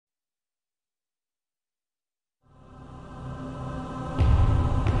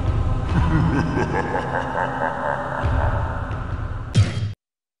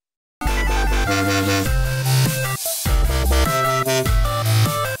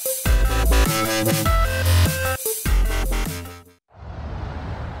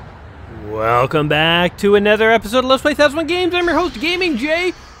Welcome back to another episode of Let's Play 1001 Games. I'm your host, Gaming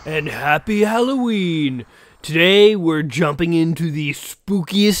Jay, and happy Halloween. Today, we're jumping into the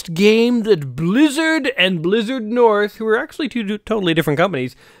spookiest game that Blizzard and Blizzard North, who are actually two totally different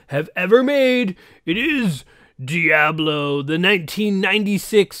companies, have ever made. It is Diablo, the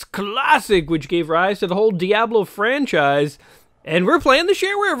 1996 classic, which gave rise to the whole Diablo franchise, and we're playing the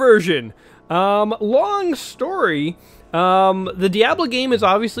Shareware version. Long story. The Diablo game is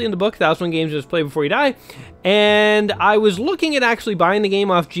obviously in the book, 1001 Games Just Play Before You Die, and I was looking at actually buying the game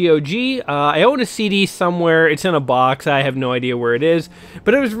off GOG. I own a CD somewhere, it's in a box, I have no idea where it is,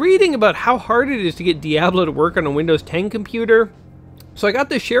 but I was reading about how hard it is to get Diablo to work on a Windows 10 computer. So I got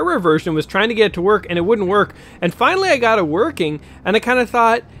the Shareware version, was trying to get it to work, and it wouldn't work, and finally I got it working, and I kind of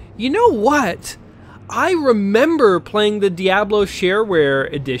thought, you know what? I remember playing the Diablo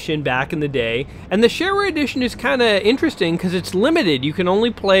Shareware edition back in the day, and the Shareware edition is kind of interesting because it's limited. You can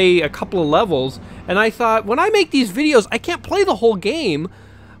only play a couple of levels, and I thought, when I make these videos, I can't play the whole game.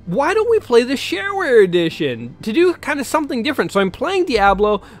 Why don't we play the Shareware edition to do kind of something different? So I'm playing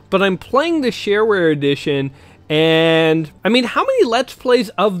Diablo, but I'm playing the Shareware edition, and I mean, how many Let's Plays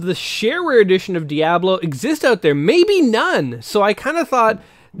of the Shareware edition of Diablo exist out there? Maybe none. So I kind of thought,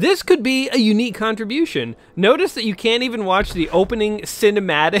 this could be a unique contribution. Notice that you can't even watch the opening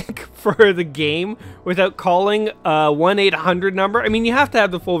cinematic for the game without calling a 1-800 number. I mean, you have to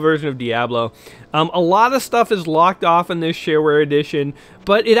have the full version of Diablo. A lot of stuff is locked off in this Shareware edition,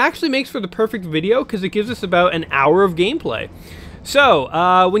 but it actually makes for the perfect video because it gives us about an hour of gameplay.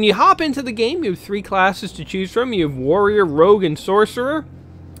 So, when you hop into the game, you have three classes to choose from. You have Warrior, Rogue, and Sorcerer.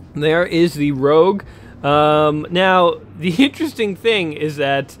 There is the Rogue. Now, the interesting thing is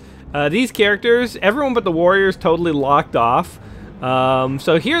that these characters, everyone but the warrior is totally locked off.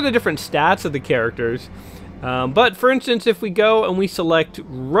 So here are the different stats of the characters. But for instance, if we go and we select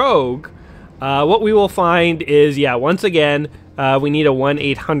Rogue, what we will find is, yeah, once again, we need a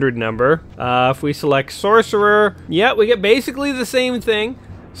 1-800 number. If we select Sorcerer, yeah, we get basically the same thing.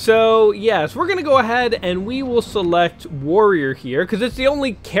 So, yes, we're going to go ahead and we will select Warrior here, because it's the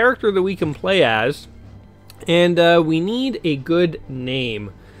only character that we can play as. And we need a good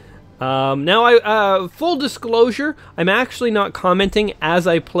name. Now, full disclosure, I'm actually not commenting as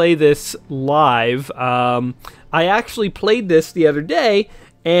I play this live. I actually played this the other day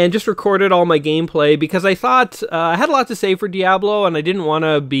and just recorded all my gameplay because I thought I had a lot to say for Diablo and I didn't want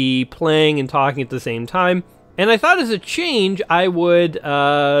to be playing and talking at the same time. And I thought as a change, I would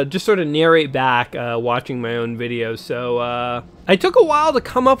just sort of narrate back watching my own videos. So I took a while to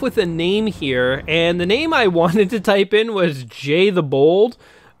come up with a name here, and the name I wanted to type in was Jay the Bold,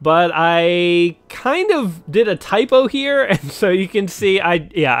 but I kind of did a typo here, and so you can see,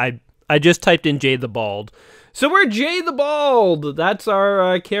 I just typed in Jay the Bald. So we're Jay the Bald! That's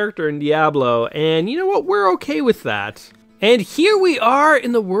our character in Diablo, and you know what? We're okay with that. And here we are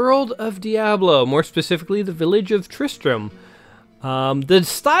in the world of Diablo, more specifically the village of Tristram. The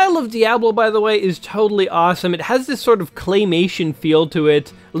style of Diablo, by the way, is totally awesome. It has this sort of claymation feel to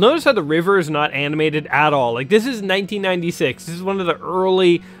it. Notice how the river is not animated at all. Like, this is 1996. This is one of the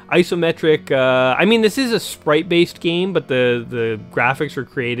early isometric, I mean, this is a sprite-based game, but the graphics were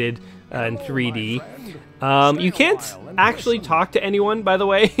created in 3D. You can't actually talk to anyone, by the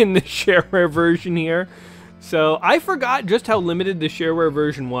way, in the Shareware version here. So I forgot just how limited the Shareware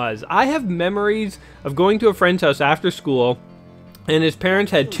version was. I have memories of going to a friend's house after school, and his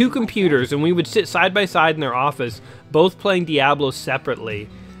parents had two computers, and we would sit side by side in their office, both playing Diablo separately.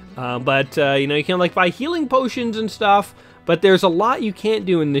 You know, you can like buy healing potions and stuff, but there's a lot you can't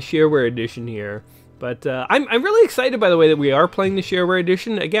do in the Shareware edition here. But I'm really excited, by the way, that we are playing the Shareware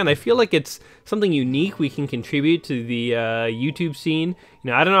edition. Again, I feel like it's something unique we can contribute to the YouTube scene. You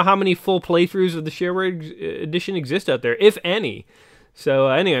know, I don't know how many full playthroughs of the Shareware edition exist out there, if any. So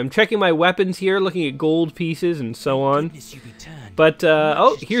anyway, I'm checking my weapons here, looking at gold pieces and so on. But,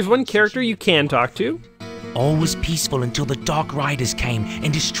 oh, here's one character you can talk to. All was peaceful until the Dark Riders came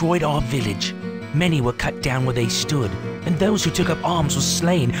and destroyed our village. Many were cut down where they stood, and those who took up arms were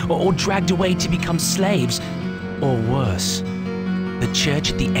slain or dragged away to become slaves, or worse. The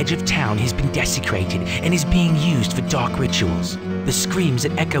church at the edge of town has been desecrated and is being used for dark rituals. The screams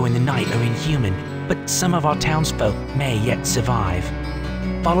that echo in the night are inhuman, but some of our townsfolk may yet survive.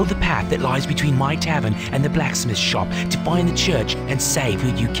 Follow the path that lies between my tavern and the blacksmith shop to find the church and save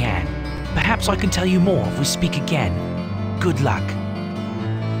who you can. Perhaps I can tell you more if we speak again. Good luck.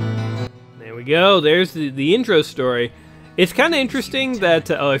 There we go. There's the intro story. It's kind of interesting that,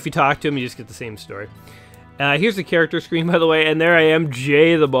 oh, if you talk to him, you just get the same story. Here's the character screen, by the way, and there I am,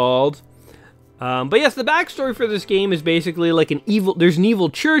 Jay the Bald. But yes, the backstory for this game is basically like there's an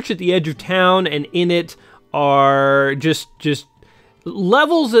evil church at the edge of town, and in it are just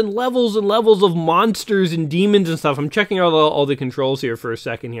levels and levels and levels of monsters and demons and stuff. I'm checking out all the controls here for a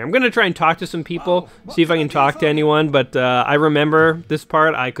second here. I'm going to try and talk to some people, see if I can talk to anyone, but I remember this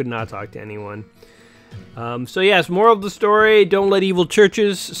part. I could not talk to anyone. So yes, moral of the story, don't let evil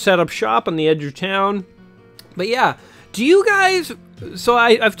churches set up shop on the edge of town. But yeah, do you guys... So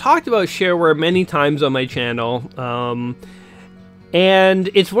I've talked about shareware many times on my channel, and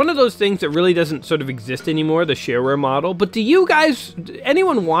it's one of those things that really doesn't sort of exist anymore, the shareware model. But do you guys,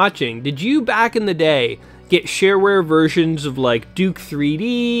 anyone watching, did you back in the day get shareware versions of like Duke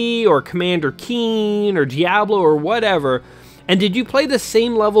 3D or Commander Keen or Diablo or whatever, and did you play the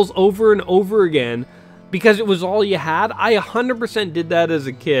same levels over and over again because it was all you had? I 100% did that as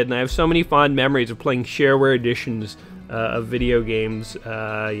a kid, and I have so many fond memories of playing shareware editions of video games,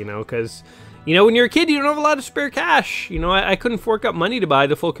 you know, because, you know, when you're a kid, you don't have a lot of spare cash. You know, I couldn't fork up money to buy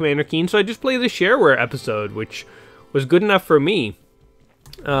the full Commander Keen, so I just played the shareware episode, which was good enough for me.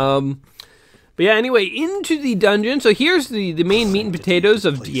 But yeah, anyway, into the dungeon. So here's the main meat and potatoes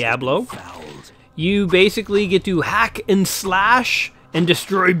of Diablo. You basically get to hack and slash and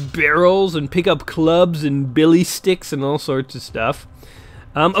destroy barrels and pick up clubs and billy sticks and all sorts of stuff.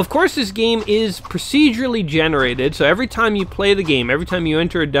 Of course, this game is procedurally generated, so every time you play the game, every time you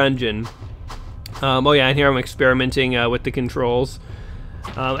enter a dungeon... oh yeah, and here I'm experimenting with the controls.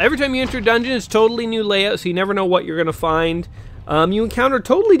 Every time you enter a dungeon, it's totally new layout, so you never know what you're going to find. You encounter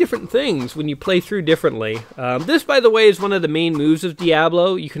totally different things when you play through differently. This, by the way, is one of the main moves of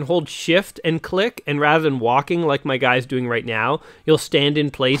Diablo. You can hold shift and click, and rather than walking like my guy's doing right now, you'll stand in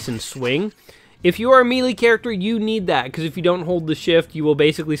place and swing. If you are a melee character, you need that, because if you don't hold the shift, you will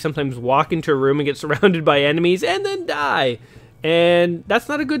basically sometimes walk into a room and get surrounded by enemies and then die. And that's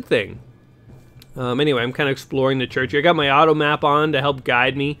not a good thing. Anyway, I'm kind of exploring the church here. I got my auto map on to help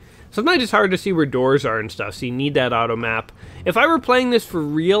guide me. Sometimes it's hard to see where doors are and stuff, so you need that auto map. If I were playing this for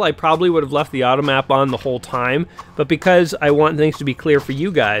real, I probably would have left the auto map on the whole time, but because I want things to be clear for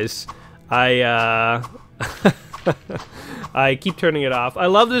you guys, I keep turning it off. I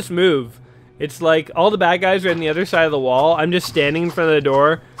love this move. It's like all the bad guys are on the other side of the wall. I'm just standing in front of the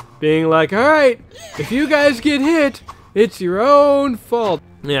door, being like, alright, if you guys get hit, it's your own fault.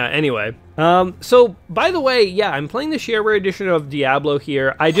 Yeah, anyway. So, by the way, yeah, I'm playing the shareware edition of Diablo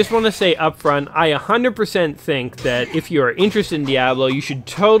here. I just want to say up front, I 100% think that if you are interested in Diablo, you should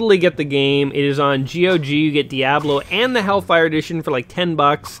totally get the game. It is on GOG. You get Diablo and the Hellfire edition for like 10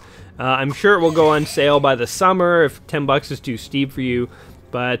 bucks. I'm sure it will go on sale by the summer if 10 bucks is too steep for you.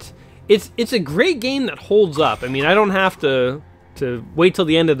 But it's a great game that holds up. I mean, I don't have to wait till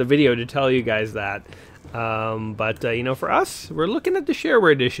the end of the video to tell you guys that. But you know, for us, we're looking at the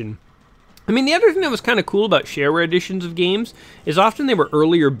shareware edition. I mean, the other thing that was kind of cool about shareware editions of games is often they were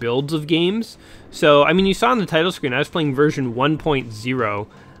earlier builds of games. So, I mean, you saw on the title screen, I was playing version 1.0.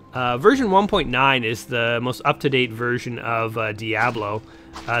 Version 1.9 is the most up-to-date version of Diablo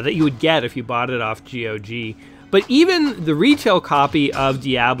that you would get if you bought it off GOG. But even the retail copy of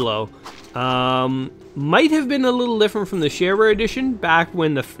Diablo might have been a little different from the shareware edition back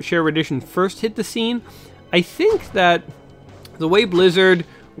when the shareware edition first hit the scene. I think that the way Blizzard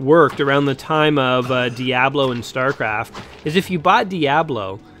worked around the time of Diablo and StarCraft is if you bought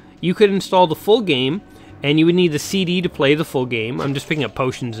Diablo, you could install the full game, and you would need the CD to play the full game. I'm just picking up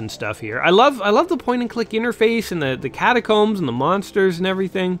potions and stuff here. I love the point-and-click interface and the catacombs and the monsters and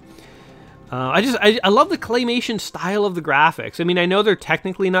everything. I love the claymation style of the graphics. I mean, I know they're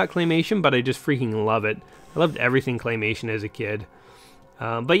technically not claymation, but I just freaking love it. I loved everything claymation as a kid.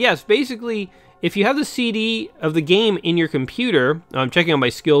 But yes, basically, if you have the CD of the game in your computer, I'm checking on my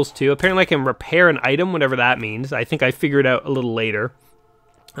skills too. Apparently I can repair an item, whatever that means. I think I figured out a little later.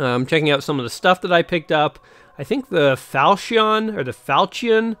 I'm checking out some of the stuff that I picked up. I think the Falchion, or the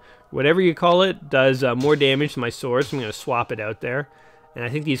Falchion, whatever you call it, does more damage to my sword, so I'm going to swap it out there. And I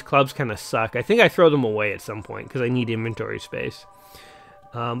think these clubs kind of suck. I think I throw them away at some point, because I need inventory space.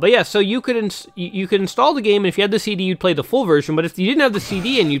 But yeah, so you could install the game, and if you had the CD, you'd play the full version. But if you didn't have the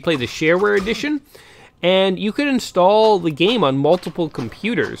CD, and you'd play the shareware edition, and you could install the game on multiple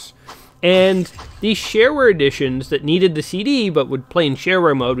computers. And these shareware editions that needed the CD, but would play in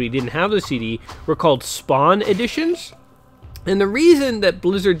shareware mode when you didn't have the CD, were called Spawn editions. And the reason that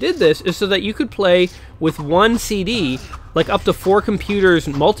Blizzard did this is so that you could play with one CD, like up to 4 computers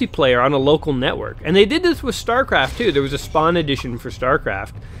multiplayer on a local network. And they did this with StarCraft too. There was a Spawn edition for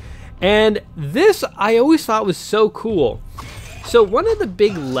StarCraft. And this I always thought was so cool. So one of the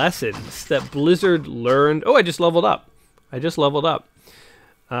big lessons that Blizzard learned... Oh, I just leveled up.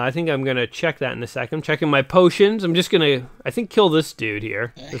 I think I'm going to check that in a second. I'm checking my potions. I'm just going to, I think, kill this dude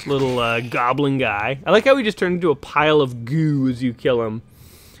here. This little goblin guy. I like how he just turned into a pile of goo as you kill him.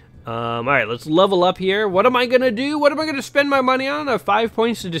 All right, let's level up here. What am I going to do? What am I going to spend my money on? I have 5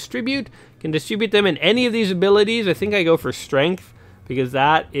 points to distribute. Can distribute them in any of these abilities. I think I go for strength because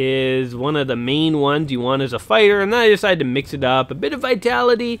that is one of the main ones you want as a fighter. And then I decided to mix it up. A bit of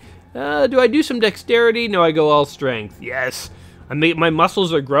vitality. Do I do some dexterity? No, I go all strength. Yes. My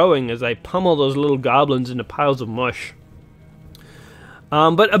muscles are growing as I pummel those little goblins into piles of mush.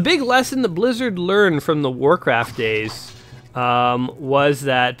 But a big lesson that Blizzard learned from the Warcraft days was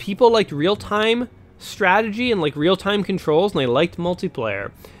that people liked real-time strategy and like real-time controls, and they liked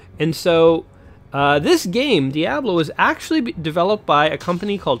multiplayer. And so this game, Diablo, was actually developed by a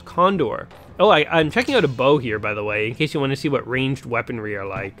company called Commodore. Oh, I'm checking out a bow here, by the way, in case you want to see what ranged weaponry are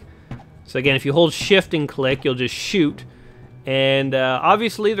like. So again, if you hold shift and click, you'll just shoot. And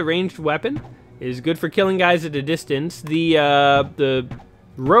obviously the ranged weapon is good for killing guys at a distance. The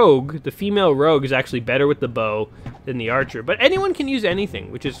rogue, the female rogue, is actually better with the bow than the archer. But anyone can use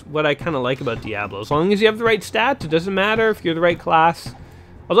anything, which is what I kind of like about Diablo. As long as you have the right stats, it doesn't matter if you're the right class.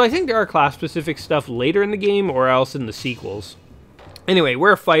 Although I think there are class-specific stuff later in the game or else in the sequels. Anyway,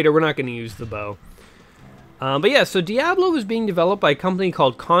 we're a fighter. We're not going to use the bow. But yeah, so Diablo was being developed by a company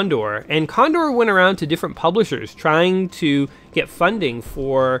called Commodore, and Commodore went around to different publishers trying to get funding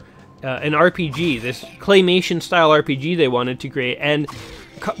for an RPG, this claymation-style RPG they wanted to create, and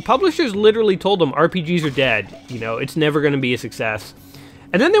publishers literally told them RPGs are dead, you know, it's never going to be a success.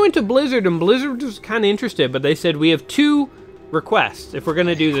 And then they went to Blizzard, and Blizzard was kind of interested, but they said, we have 2 requests if we're going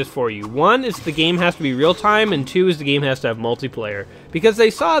to do this for you. 1 is the game has to be real-time, and 2 is the game has to have multiplayer. Because they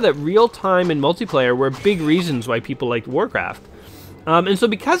saw that real-time and multiplayer were big reasons why people liked Warcraft. And so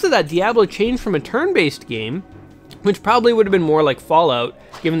because of that, Diablo changed from a turn-based game, which probably would have been more like Fallout,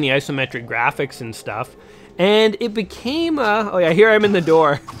 given the isometric graphics and stuff, and it became oh yeah, here I'm in the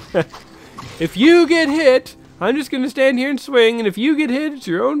door. If you get hit, I'm just going to stand here and swing, and if you get hit, it's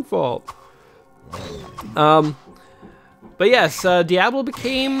your own fault. But yes, Diablo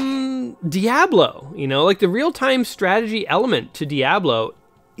became Diablo, you know, like the real-time strategy element to Diablo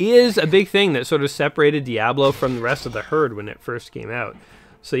is a big thing that sort of separated Diablo from the rest of the herd when it first came out.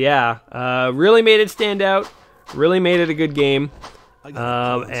 So yeah, really made it stand out, really made it a good game,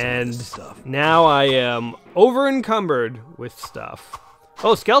 and now I am over-encumbered with stuff.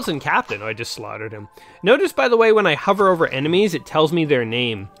 Oh, Skeleton Captain, oh, I just slaughtered him. Notice, by the way, when I hover over enemies, it tells me their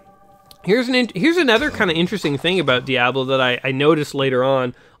name. Here's another kind of interesting thing about Diablo that I noticed later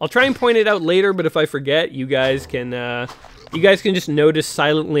on. I'll try and point it out later, but if I forget, you guys can just notice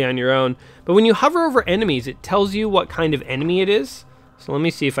silently on your own. But when you hover over enemies, it tells you what kind of enemy it is. So let me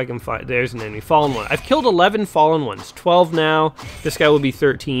see if I can find... There's an enemy. Fallen one. I've killed 11 fallen ones. 12 now. This guy will be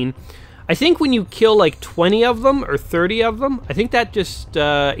 13. I think when you kill like 20 of them or 30 of them, I think that just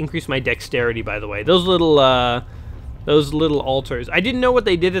increased my dexterity, by the way. Those little altars. I didn't know what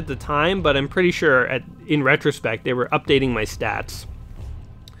they did at the time, but I'm pretty sure in retrospect they were updating my stats.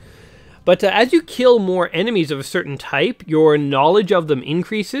 But as you kill more enemies of a certain type, your knowledge of them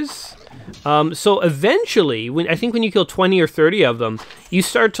increases. So eventually, I think when you kill 20 or 30 of them, you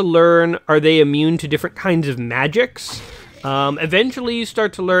start to learn, are they immune to different kinds of magics? Eventually you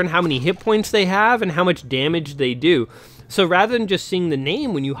start to learn how many hit points they have and how much damage they do. So rather than just seeing the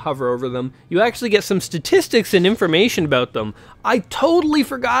name when you hover over them, you actually get some statistics and information about them. I totally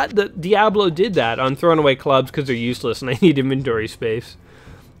forgot that Diablo did that on throwing away clubs because they're useless and I need inventory space.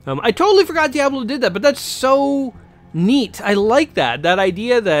 I totally forgot Diablo did that, but that's so neat. I like that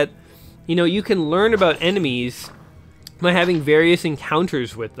idea that, you know, you can learn about enemies by having various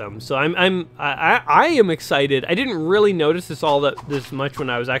encounters with them. So I am excited. I didn't really notice this much when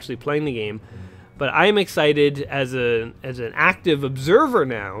I was actually playing the game. But I'm excited as an active observer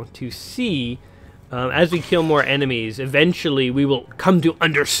now to see, as we kill more enemies, eventually we will come to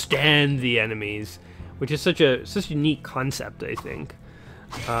understand the enemies, which is such a neat concept, I think.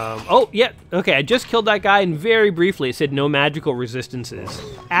 Oh, yeah, okay, I just killed that guy, and very briefly it said no magical resistances,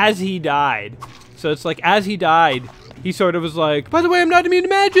 as he died. So it's like, as he died, he sort of was like, by the way, I'm not immune to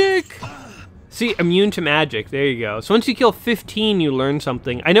magic! See, immune to magic, there you go. So once you kill 15, you learn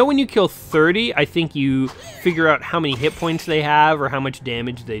something. I know when you kill 30, I think you figure out how many hit points they have or how much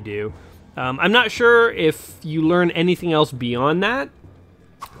damage they do. I'm not sure if you learn anything else beyond that.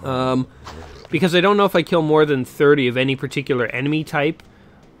 Because I don't know if I kill more than 30 of any particular enemy type.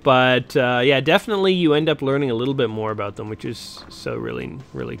 But yeah, definitely you end up learning a little bit more about them, which is so really,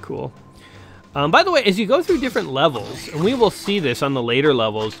 really cool. By the way, as you go through different levels, and we will see this on the later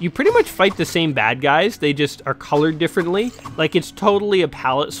levels, you pretty much fight the same bad guys. They just are colored differently. Like, it's totally a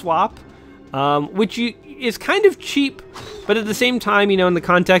palette swap, which is kind of cheap, but at the same time, you know, in the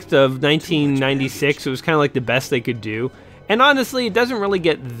context of 1996, it was kind of like the best they could do. And honestly, it doesn't really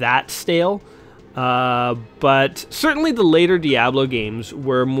get that stale, but certainly the later Diablo games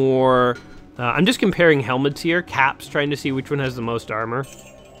were more... I'm just comparing helmets here, caps, trying to see which one has the most armor.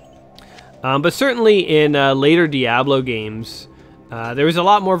 But certainly in later Diablo games, there was a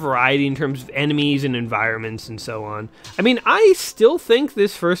lot more variety in terms of enemies and environments and so on. I mean, I still think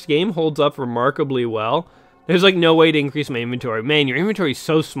this first game holds up remarkably well. There's like no way to increase my inventory. Man, your inventory is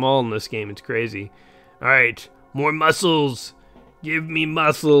so small in this game, it's crazy. Alright, more muscles. Give me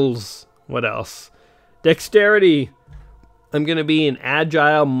muscles. What else? Dexterity. I'm gonna be an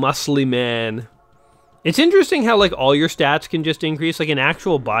agile, muscly man. It's interesting how, like, all your stats can just increase. Like, in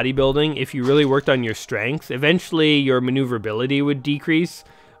actual bodybuilding, if you really worked on your strength, eventually your maneuverability would decrease.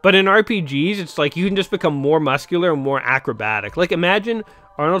 But in RPGs, it's like you can just become more muscular and more acrobatic. Like, imagine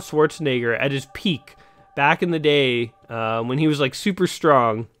Arnold Schwarzenegger at his peak back in the day when he was, like, super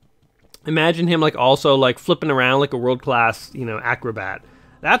strong. Imagine him, like, also, like, flipping around like a world-class, you know, acrobat.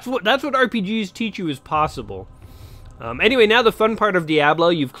 That's what RPGs teach you is possible. Anyway, now the fun part of Diablo,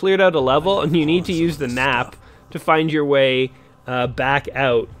 you've cleared out a level and you need to use the map to find your way back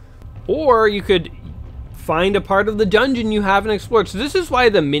out. Or you could find a part of the dungeon you haven't explored. So this is why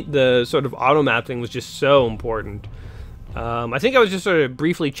the sort of auto map thing was just so important. I think I was just sort of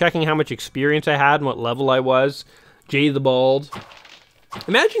briefly checking how much experience I had and what level I was. Jay the Bald.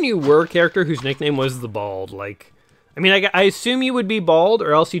 Imagine you were a character whose nickname was the Bald, like... I mean, I assume you would be bald,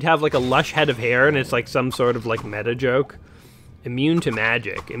 or else you'd have, like, a lush head of hair, and it's, like, some sort of, like, meta joke. Immune to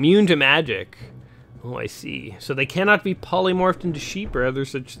magic. Immune to magic. Oh, I see. So they cannot be polymorphed into sheep or other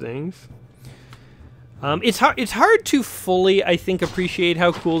such things. It's hard to fully, I think, appreciate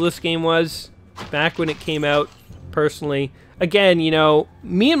how cool this game was back when it came out, personally. Again, you know,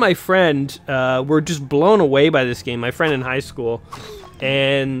 me and my friend were just blown away by this game, my friend in high school,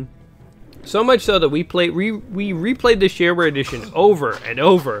 and... so much so that we replayed the Shareware edition over and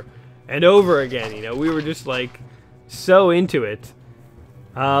over and over again. You know, we were just like so into it.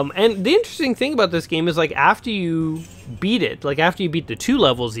 And the interesting thing about this game is, like, after you beat it, like after you beat the 2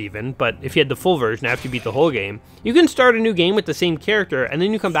 levels even, but if you had the full version, after you beat the whole game, you can start a new game with the same character, and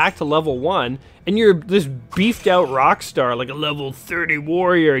then you come back to level 1, and you're this beefed out rock star, like a level 30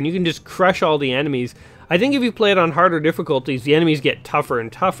 warrior, and you can just crush all the enemies. I think if you play it on harder difficulties, the enemies get tougher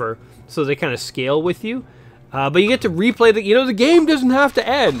and tougher, so they kind of scale with you. But you get to replay the... You know, the game doesn't have to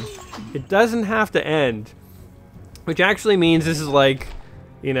end. It doesn't have to end. Which actually means this is like...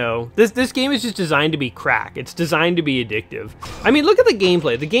 You know, this game is just designed to be crack. It's designed to be addictive. I mean, look at the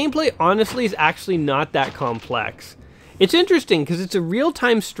gameplay. The gameplay, honestly, is actually not that complex. It's interesting because it's a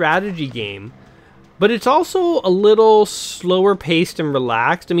real-time strategy game, but it's also a little slower paced and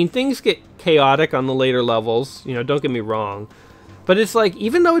relaxed. I mean, things get chaotic on the later levels, you know, don't get me wrong. But it's like,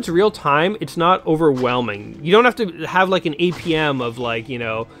 even though it's real time, it's not overwhelming. You don't have to have like an APM of like, you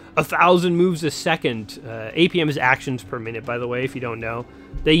know, 1,000 moves a second. APM is actions per minute, by the way, if you don't know.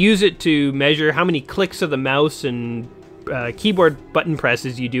 They use it to measure how many clicks of the mouse and keyboard button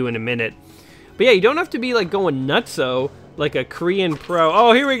presses you do in a minute. But yeah, you don't have to be like going nutso like a Korean pro.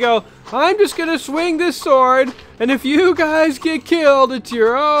 Oh, here we go. I'm just gonna swing this sword, and if you guys get killed, it's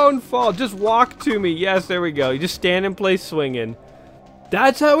your own fault. Just walk to me. Yes, there we go. You just stand in place swinging.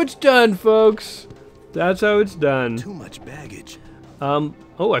 That's how it's done, folks. That's how it's done. Too much baggage.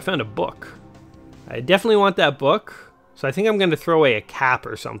 Oh, I found a book. I definitely want that book. So I think I'm going to throw away a cap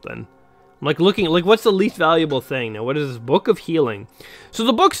or something. I'm like looking, like, what's the least valuable thing? Now, what is this? Book of Healing. So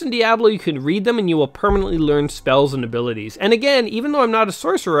the books in Diablo, you can read them and you will permanently learn spells and abilities. And again, even though I'm not a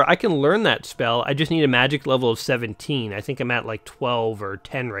sorcerer, I can learn that spell. I just need a magic level of 17. I think I'm at like 12 or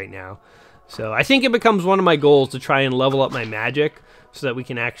 10 right now. So I think it becomes one of my goals to try and level up my magic so that we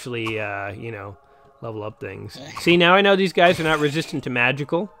can actually, you know, level up things. See, now I know these guys are not resistant to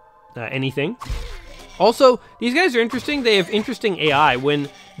magical anything. Also, these guys are interesting. They have interesting AI. When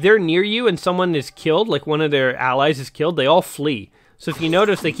they're near you and someone is killed, like one of their allies is killed, they all flee. So if you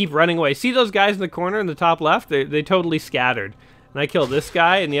notice, they keep running away. See those guys in the corner in the top left? They totally scattered. And I kill this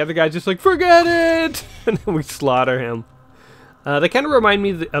guy, and the other guy's just like, forget it! And then we slaughter him. They kind of remind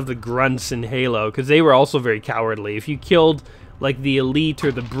me of the grunts in Halo, because they were also very cowardly. If you killed like the elite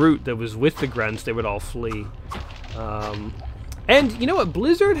or the brute that was with the grunts, they would all flee. And you know what?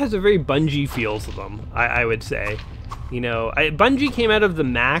 Blizzard has a very Bungie feel to them, I would say. You know, Bungie came out of the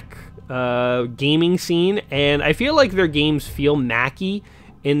Mac gaming scene, and I feel like their games feel Mac-y,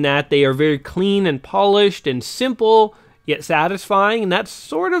 in that they are very clean and polished and simple, yet satisfying. And that's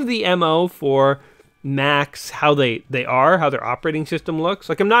sort of the MO for Macs, how how their operating system looks.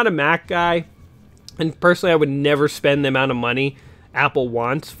 Like, I'm not a Mac guy, and personally I would never spend the amount of money Apple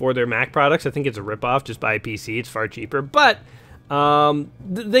wants for their Mac products. I think it's a ripoff. Just buy a PC, it's far cheaper. But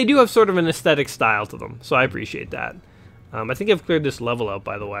they do have sort of an aesthetic style to them, so I appreciate that. I think I've cleared this level out,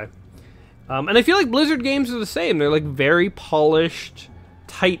 by the way. And I feel like Blizzard games are the same. They're like very polished,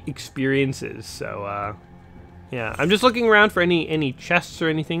 tight experiences. So yeah, I'm just looking around for any chests or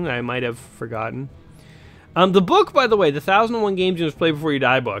anything that I might have forgotten. The book, by the way, the 1001 Games You Must Play Before You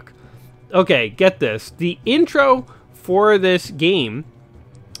Die book. Okay, get this. The intro for this game.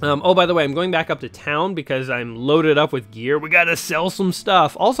 Oh, by the way, I'm going back up to town because I'm loaded up with gear. We gotta sell some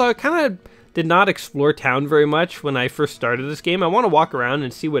stuff. Also, I kind of did not explore town very much when I first started this game. I want to walk around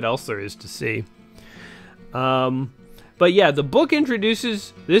and see what else there is to see. But yeah, the book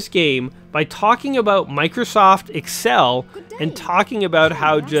introduces this game by talking about Microsoft Excel and talking about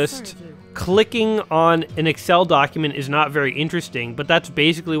how just clicking on an Excel document is not very interesting, but that's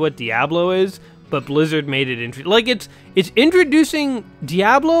basically what Diablo is, but Blizzard made it interesting. Like, it's introducing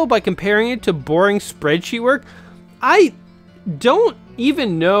Diablo by comparing it to boring spreadsheet work. I don't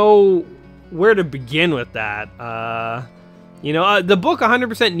even know where to begin with that. You know, the book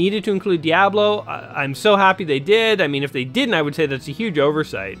 100% needed to include Diablo. I'm so happy they did. I mean, if they didn't, I would say that's a huge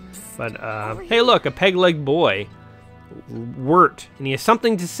oversight. But, hey, look, a peg-legged boy. Wirt, and he has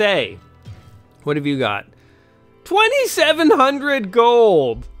something to say. What have you got? 2,700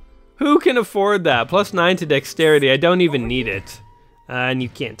 gold! Who can afford that? Plus 9 to dexterity. I don't even need it. And you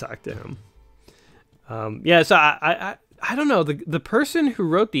can't talk to him. Yeah, so I don't know. The person who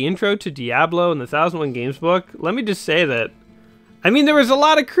wrote the intro to Diablo in the 1001 Games book, let me just say that, I mean, there was a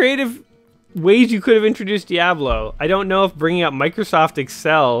lot of creative ways you could have introduced Diablo. I don't know if bringing up Microsoft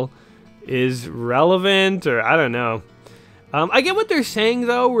Excel is relevant, or I don't know. I get what they're saying,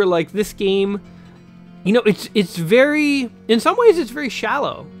 though, where, like, this game, you know, it's very, in some ways, it's very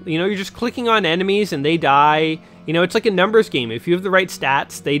shallow. You know, you're just clicking on enemies and they die. You know, it's like a numbers game. If you have the right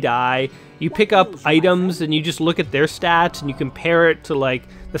stats, they die. You pick up items and you just look at their stats and you compare it to, like,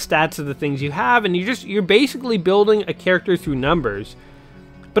 the stats of the things you have, and you're basically building a character through numbers.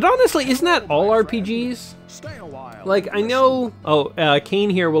 But honestly, isn't that all RPGs? Like, I know, Kane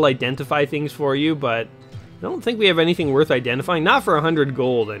here will identify things for you, but I don't think we have anything worth identifying. Not for 100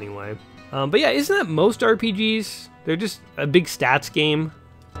 gold, anyway. But yeah, isn't that most RPGs? They're just a big stats game.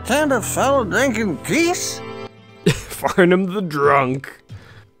 And a fellow drinking peace? Farnham the drunk.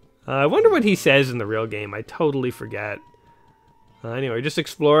 I wonder what he says in the real game. I totally forget. Anyway, just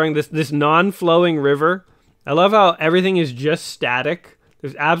exploring this non-flowing river. I love how everything is just static.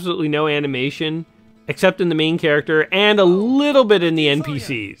 There's absolutely no animation, except in the main character, and a little bit in the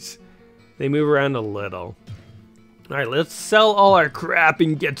NPCs. They move around a little. Alright, let's sell all our crap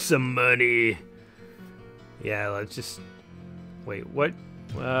and get some money. Yeah, let's just... Wait, what?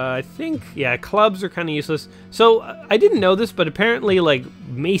 I think, yeah, clubs are kind of useless. So, I didn't know this, but apparently, like,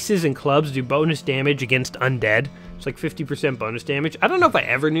 maces and clubs do bonus damage against undead. It's like 50% bonus damage. I don't know if I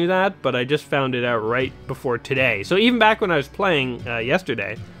ever knew that, but I just found it out right before today. So even back when I was playing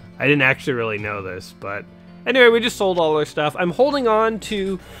yesterday, I didn't actually really know this. But anyway, we just sold all our stuff. I'm holding on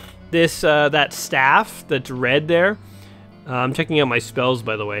to this that staff that's red there. I'm checking out my spells,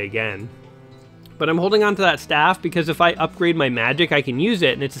 by the way, again. But I'm holding on to that staff because if I upgrade my magic, I can use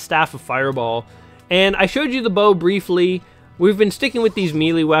it, and it's a staff of fireball. And I showed you the bow briefly. We've been sticking with these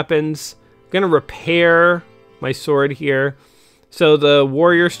melee weapons. I'm gonna repair my sword here. So the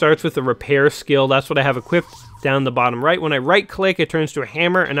warrior starts with a repair skill. That's what I have equipped down the bottom right. When I right click, it turns to a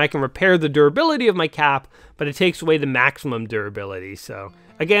hammer, and I can repair the durability of my cap, but it takes away the maximum durability. So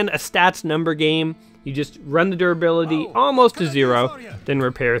again, a stats number game. You just run the durability almost to 0, then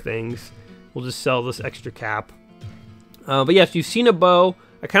repair things. We'll just sell this extra cap. But yes, you've seen a bow.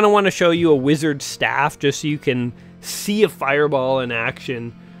 I kind of want to show you a wizard staff just so you can see a fireball in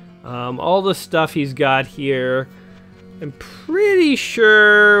action. All the stuff he's got here, I'm pretty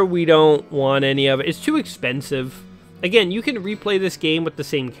sure we don't want any of it. It's too expensive. Again, you can replay this game with the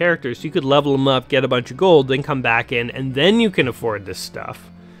same characters. So you could level them up, get a bunch of gold, then come back in, and then you can afford this stuff.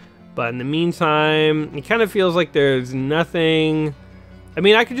 But in the meantime, it kind of feels like there's nothing... I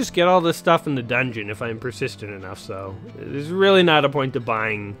mean, I could just get all this stuff in the dungeon if I'm persistent enough, so there's really not a point to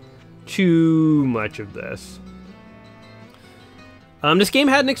buying too much of this. This game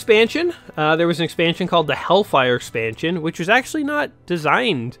had an expansion. There was an expansion called the Hellfire expansion, which was actually not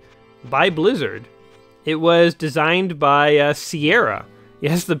designed by Blizzard. It was designed by Sierra.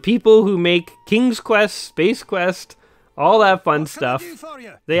 Yes, the people who make King's Quest, Space Quest, all that fun stuff.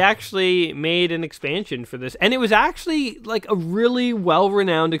 They actually made an expansion for this, and it was actually like a really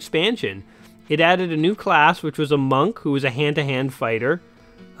well-renowned expansion. It added a new class, which was a monk who was a hand-to-hand fighter.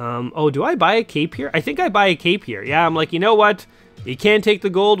 Oh, do I buy a cape here? I think I buy a cape here. Yeah, I'm like, you know what? You can't take the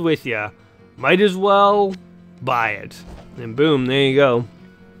gold with you. Might as well buy it. And boom, there you go.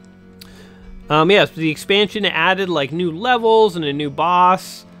 Yeah, so the expansion added like new levels and a new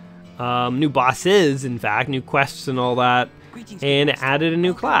boss. New bosses, in fact, new quests and all that. And it added a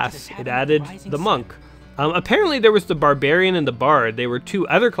new class. It added the monk. Apparently there was the barbarian and the bard. They were two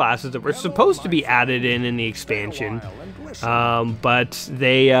other classes that were supposed to be added in the expansion. But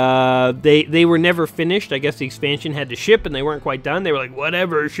they were never finished. I guess the expansion had to ship and they weren't quite done. They were like,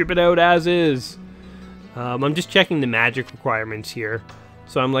 whatever, ship it out as is. I'm just checking the magic requirements here.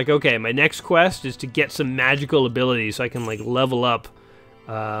 So I'm like, okay, my next quest is to get some magical abilities so I can like level up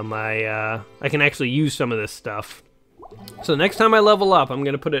I can actually use some of this stuff. So next time I level up, I'm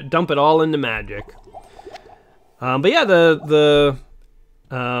gonna dump it all into magic. But yeah,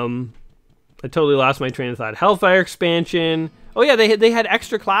 I totally lost my train of thought. Hellfire expansion. Oh yeah, they had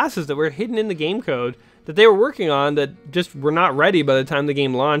extra classes that were hidden in the game code that they were working on that just were not ready by the time the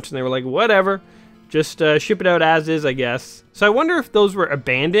game launched, and they were like, whatever, just ship it out as is, I guess. So I wonder if those were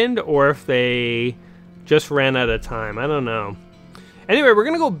abandoned or if they just ran out of time. I don't know. Anyway, we're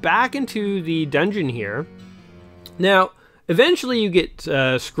gonna go back into the dungeon here. Now, eventually you get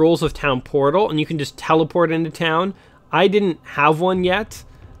Scrolls of Town Portal, and you can just teleport into town. I didn't have one yet,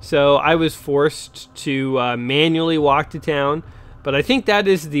 so I was forced to manually walk to town. But I think that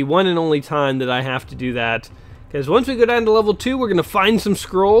is the one and only time that I have to do that. Because once we go down to level 2, we're going to find some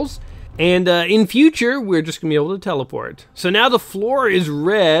scrolls. And in future, we're just going to be able to teleport. So now the floor is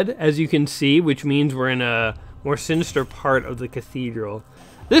red, as you can see, which means we're in a more sinister part of the cathedral.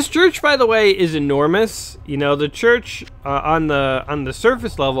 This church, by the way, is enormous. You know, the church on the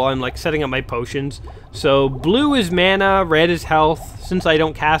surface level, I'm like setting up my potions. So blue is mana, red is health. Since I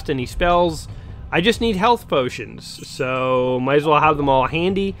don't cast any spells, I just need health potions. So might as well have them all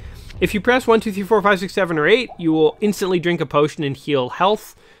handy. If you press 1, 2, 3, 4, 5, 6, 7, or 8, you will instantly drink a potion and heal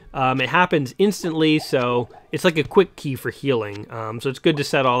health. It happens instantly, so it's like a quick key for healing. So it's good to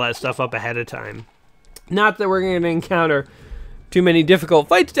set all that stuff up ahead of time. Not that we're going to encounter too many difficult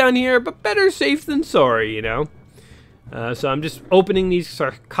fights down here, but better safe than sorry, you know? So I'm just opening these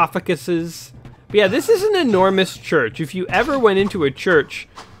sarcophaguses. But yeah, this is an enormous church. If you ever went into a church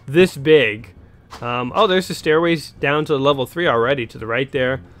this big... oh, there's the stairways down to level 3 already, to the right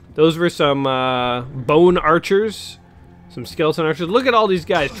there. Those were some bone archers. Some skeleton archers. Look at all these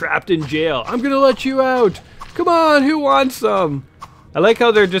guys trapped in jail. I'm gonna let you out. Come on, who wants some? I like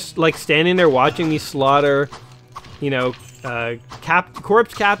how they're just like standing there watching me slaughter, you know,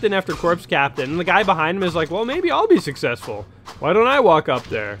 corpse captain after corpse captain. And the guy behind him is like, well, maybe I'll be successful. Why don't I walk up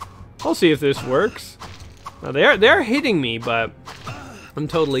there? I'll see if this works. Now, they're hitting me, but I'm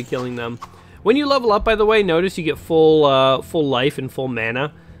totally killing them. When you level up, by the way, notice you get full life and full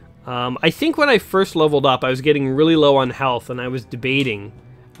mana. I think when I first leveled up, I was getting really low on health, and I was debating,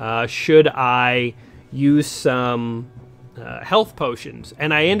 should I use some health potions?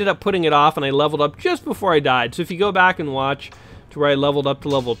 And I ended up putting it off, and I leveled up just before I died. So if you go back and watch to where I leveled up to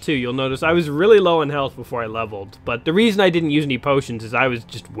level 2, you'll notice I was really low on health before I leveled. But the reason I didn't use any potions is I was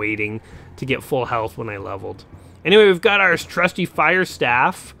just waiting to get full health when I leveled. Anyway, we've got our trusty fire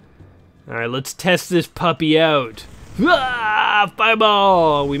staff. All right, let's test this puppy out. Ah,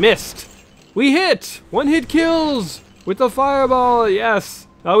 fireball! We missed. We hit! One hit kills with the fireball, yes.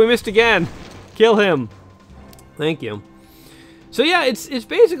 Oh, we missed again. Kill him. Thank you. So yeah, it's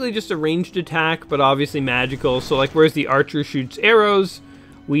basically just a ranged attack, but obviously magical. So like, whereas the archer shoots arrows,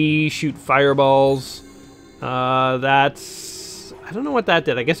 we shoot fireballs. That's... I don't know what that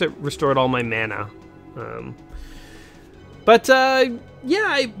did. I guess it restored all my mana.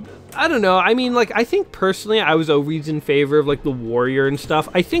 Yeah, I don't know. I mean, like, I think personally I was always in favor of, like, the warrior and stuff.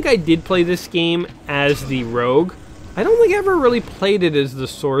 I think I did play this game as the rogue. I don't think I ever really played it as the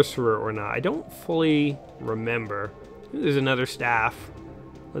sorcerer or not. I don't fully remember. Ooh, there's another staff.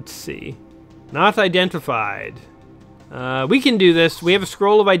 Let's see. Not identified. We can do this. We have a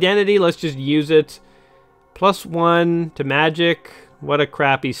scroll of identity. Let's just use it. +1 to magic. What a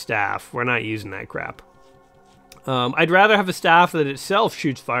crappy staff. We're not using that crap. I'd rather have a staff that itself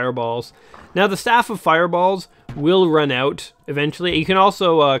shoots fireballs. Now, the staff of fireballs will run out eventually. You can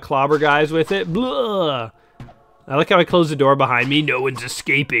also clobber guys with it. Blah! I like how I close the door behind me. No one's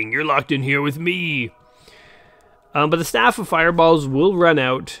escaping. You're locked in here with me. But the staff of fireballs will run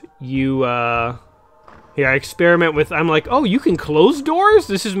out. You Here, I experiment with, I'm like, oh, you can close doors?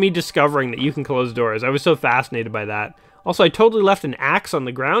 This is me discovering that you can close doors. I was so fascinated by that. Also, I totally left an axe on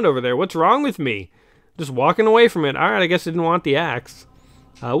the ground over there. What's wrong with me? Just walking away from it. Alright, I guess I didn't want the axe.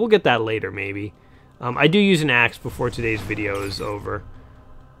 We'll get that later, maybe. I do use an axe before today's video is over.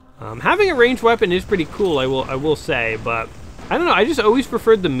 Having a ranged weapon is pretty cool, I will say, but I don't know, I just always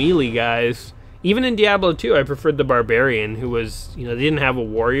preferred the melee guys. Even in Diablo 2, I preferred the barbarian, who was, you know, they didn't have a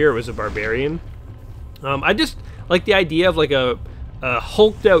warrior, it was a barbarian. I just like the idea of like a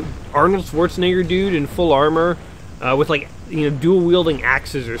hulked out Arnold Schwarzenegger dude in full armor with like, you know, dual wielding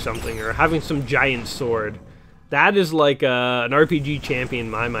axes or something, or having some giant sword. That is like an RPG champion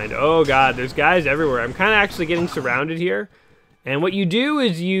in my mind. Oh god, there's guys everywhere. I'm kind of actually getting surrounded here. And what you do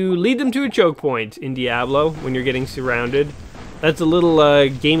is you lead them to a choke point in Diablo when you're getting surrounded. That's a little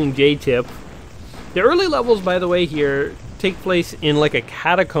Gaming J tip. The early levels, by the way, here take place in like a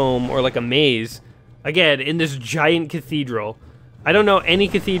catacomb or like a maze. Again, in this giant cathedral. I don't know any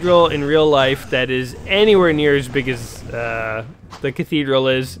cathedral in real life that is anywhere near as big as the cathedral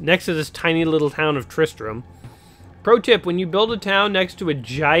is, next to this tiny little town of Tristram. Pro tip, when you build a town next to a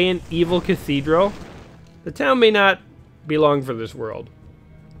giant evil cathedral, the town may not be long for this world.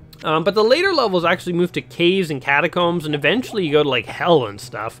 But the later levels actually move to caves and catacombs, and eventually you go to like hell and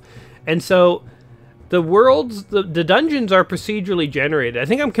stuff. And so the worlds, the dungeons are procedurally generated. I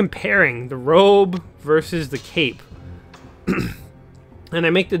think I'm comparing the robe versus the cape. And I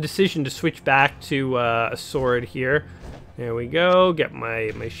make the decision to switch back to a sword here. There we go, get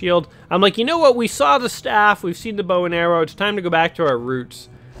my shield. I'm like, you know what, we saw the staff, we've seen the bow and arrow, it's time to go back to our roots.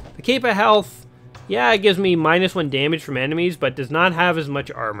 The Cape of Health, yeah, it gives me -1 damage from enemies, but does not have as much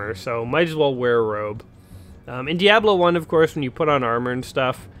armor, so might as well wear a robe. In Diablo 1, of course, when you put on armor and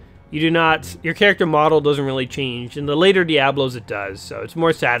stuff, you do not, your character model doesn't really change. In the later Diablos it does, so it's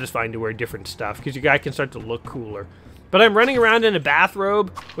more satisfying to wear different stuff, because your guy can start to look cooler. But I'm running around in a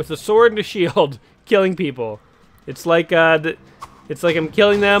bathrobe with a sword and a shield, killing people. It's like I'm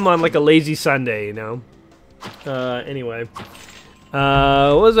killing them on like a lazy Sunday, you know? Anyway.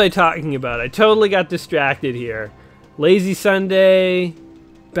 What was I talking about? I totally got distracted here. Lazy Sunday,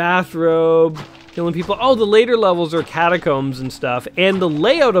 bathrobe, killing people. Oh, the later levels are catacombs and stuff, and the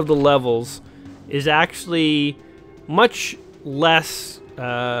layout of the levels is actually much less.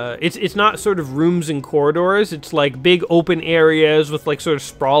 It's not sort of rooms and corridors. It's like big open areas with like sort of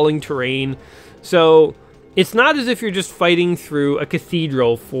sprawling terrain. So it's not as if you're just fighting through a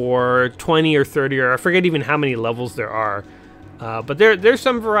cathedral for 20 or 30, or I forget even how many levels there are. But there's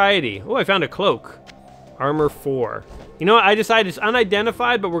some variety. Oh, I found a cloak. Armor 4. You know what? I decided it's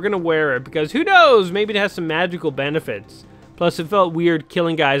unidentified, but we're going to wear it because who knows? Maybe it has some magical benefits. Plus, it felt weird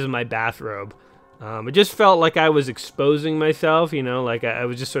killing guys in my bathrobe. It just felt like I was exposing myself, you know, like I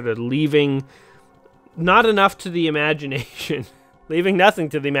was just sort of leaving not enough to the imagination. Leaving nothing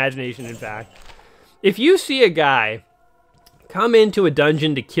to the imagination, in fact. If you see a guy come into a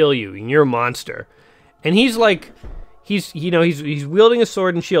dungeon to kill you, and you're a monster, and he's like, he's wielding a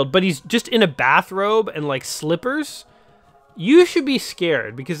sword and shield, but he's just in a bathrobe and like slippers, you should be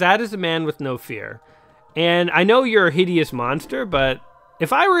scared, because that is a man with no fear. And I know you're a hideous monster, but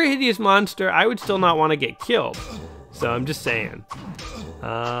if I were a hideous monster, I would still not want to get killed. So I'm just saying.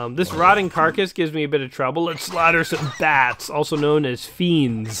 This rotting carcass gives me a bit of trouble. Let's slaughter some bats, also known as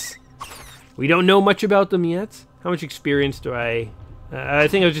fiends. We don't know much about them yet. How much experience do I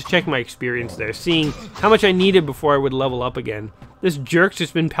think I was just checking my experience there, seeing how much I needed before I would level up again. This jerk's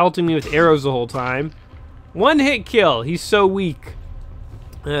just been pelting me with arrows the whole time. One hit kill, he's so weak.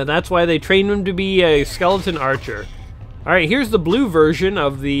 That's why they trained him to be a skeleton archer. Alright, here's the blue version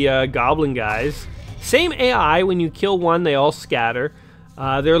of the goblin guys. Same AI, when you kill one, they all scatter.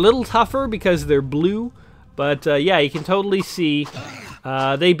 They're a little tougher because they're blue, but yeah, you can totally see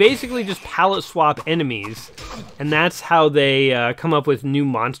they basically just palette swap enemies, and that's how they come up with new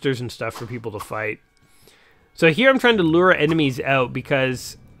monsters and stuff for people to fight. So here I'm trying to lure enemies out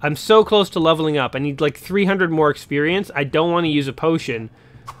because I'm so close to leveling up. I need like 300 more experience. I don't want to use a potion,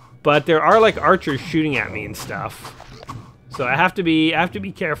 but there are like archers shooting at me and stuff. So I have to be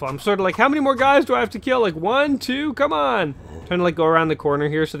careful. I'm sort of like, how many more guys do I have to kill? Like 1, 2, come on. I'm trying to like go around the corner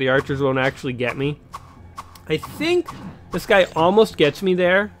here so the archers won't actually get me. I think this guy almost gets me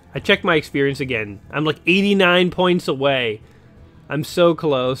there. I checked my experience again. I'm like 89 points away. I'm so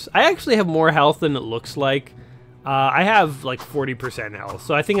close. I actually have more health than it looks like. I have like 40% health,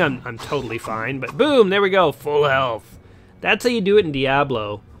 so I think I'm totally fine. But boom, there we go, full health. That's how you do it in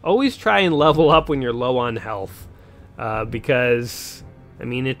Diablo. Always try and level up when you're low on health. Because, I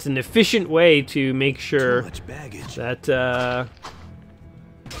mean, it's an efficient way to make sure that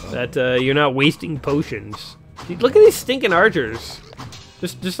that you're not wasting potions. Dude, look at these stinking archers.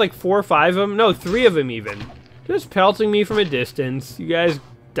 Just like 4 or 5 of them. No, 3 of them even. Just pelting me from a distance. You guys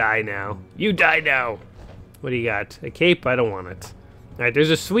die now. You die now. What do you got? A cape? I don't want it. Alright, there's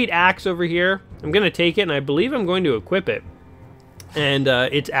a sweet axe over here. I'm going to take it, and I believe I'm going to equip it. And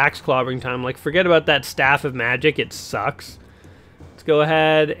it's axe clobbering time. Like, forget about that staff of magic. It sucks. Let's go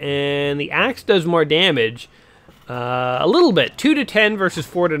ahead, and the axe does more damage. A little bit. 2 to 10 versus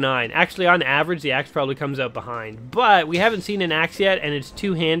 4 to 9. Actually, on average, the axe probably comes out behind. But we haven't seen an axe yet, and it's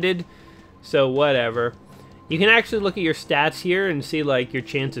two-handed, so whatever. You can actually look at your stats here and see, like, your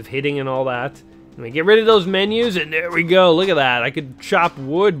chance of hitting and all that. And we get rid of those menus, and there we go. Look at that. I could chop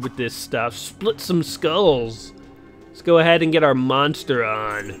wood with this stuff. Split some skulls. Let's go ahead and get our monster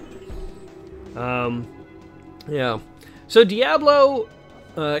on. Yeah. So Diablo,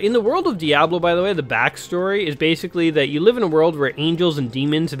 in the world of Diablo, by the way, the backstory is basically that you live in a world where angels and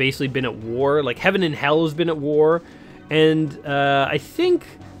demons have basically been at war. Like, heaven and hell has been at war. And I think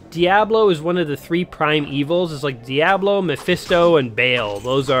Diablo is one of the 3 prime evils. It's like Diablo, Mephisto, and Baal.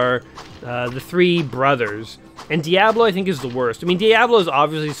 Those are the 3 brothers. And Diablo, I think, is the worst. I mean, Diablo is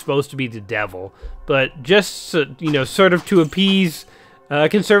obviously supposed to be the devil, but just, you know, sort of to appease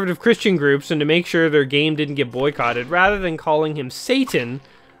conservative Christian groups and to make sure their game didn't get boycotted, rather than calling him Satan,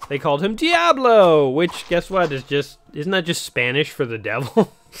 they called him Diablo, which, guess what, isn't that just Spanish for the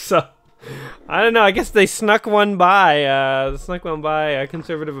devil? So, I don't know, I guess they snuck one by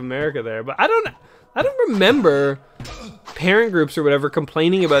conservative America there, but I don't remember parent groups or whatever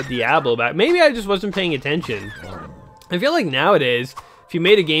complaining about Diablo back. Maybe I just wasn't paying attention. I feel like nowadays, if you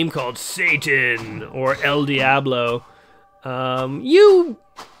made a game called Satan or El Diablo,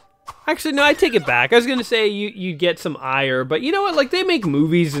 actually, no, I take it back. I was gonna say you get some ire, but you know what? Like, they make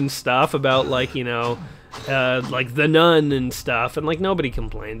movies and stuff about, like, you know, like The Nun and stuff, and like nobody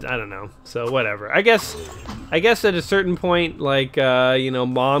complains. I don't know. So whatever. I guess at a certain point, like, you know,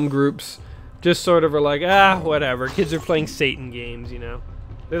 mom groups just sort of are like, whatever. Kids are playing Satan games, you know.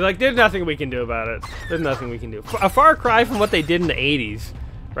 They're like, there's nothing we can do about it. There's nothing we can do. A far cry from what they did in the 80s,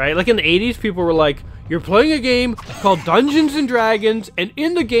 right? Like, in the 80s, people were like, you're playing a game called Dungeons and Dragons, and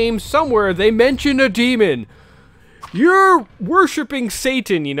in the game somewhere they mention a demon. You're worshiping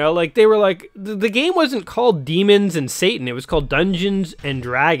Satan, you know? Like, they were like, the game wasn't called Demons and Satan. It was called Dungeons and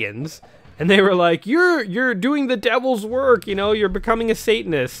Dragons. And they were like, you're doing the devil's work, you know? You're becoming a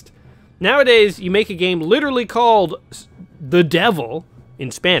Satanist. Nowadays, you make a game literally called The Devil in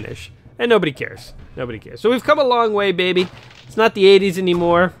Spanish, and nobody cares. Nobody cares. So we've come a long way, baby. It's not the 80s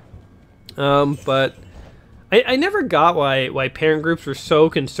anymore. But I never got why parent groups were so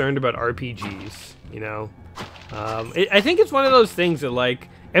concerned about RPGs, you know? I think it's one of those things that, like,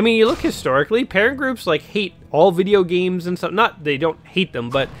 I mean, you look historically, parent groups, like, hate all video games and stuff. Not, they don't hate them,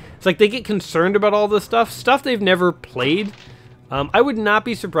 but it's like they get concerned about all this stuff they've never played. I would not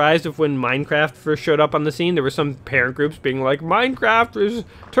be surprised if when Minecraft first showed up on the scene, there were some parent groups being like, Minecraft is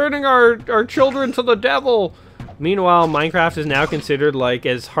turning our children to the devil. Meanwhile, Minecraft is now considered, like,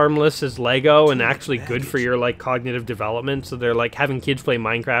 as harmless as Lego and actually good for your, like, cognitive development. So they're, like, having kids play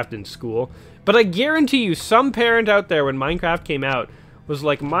Minecraft in school. But I guarantee you, some parent out there when Minecraft came out was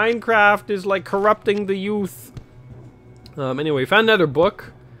like, Minecraft is, like, corrupting the youth. Anyway, found another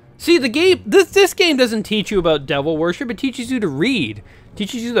book. See, the game, this game doesn't teach you about devil worship. It teaches you to read. It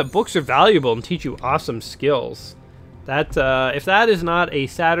teaches you that books are valuable and teach you awesome skills. That, if that is not a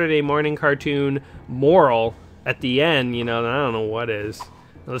Saturday morning cartoon moral at the end, you know, I don't know what is.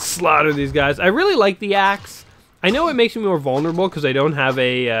 Let's slaughter these guys. I really like the axe. I know it makes me more vulnerable because I don't have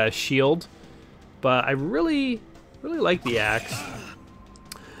a shield, but I really like the axe.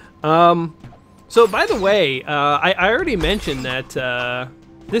 So by the way, I already mentioned that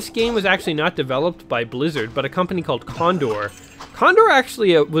this game was actually not developed by Blizzard, but a company called Commodore. Commodore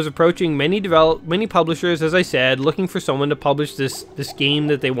actually was approaching many publishers, as I said, looking for someone to publish this game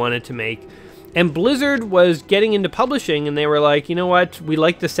that they wanted to make. And Blizzard was getting into publishing, and they were like, you know what, we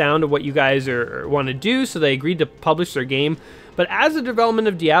like the sound of what you guys want to do, so they agreed to publish their game. But as the development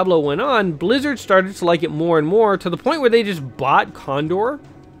of Diablo went on, Blizzard started to like it more and more, to the point where they just bought Commodore,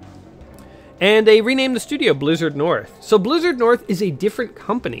 and they renamed the studio Blizzard North. So Blizzard North is a different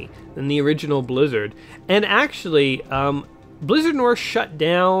company than the original Blizzard. And actually, Blizzard North shut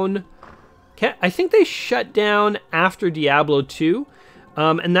down, I think they shut down after Diablo 2.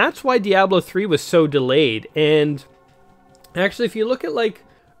 And that's why Diablo 3 was so delayed. And actually, if you look at, like,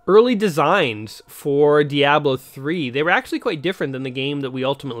 early designs for Diablo 3, they were actually quite different than the game that we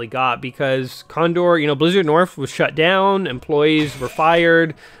ultimately got, because Condor, you know, Blizzard North was shut down, employees were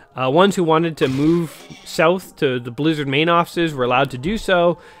fired, ones who wanted to move south to the Blizzard main offices were allowed to do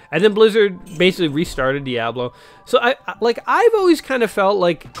so, and then Blizzard basically restarted Diablo. So I've always kind of felt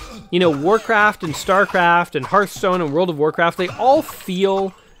like, you know, Warcraft and StarCraft and Hearthstone and World of Warcraft, they all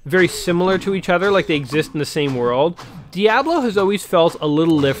feel very similar to each other, like they exist in the same world. Diablo has always felt a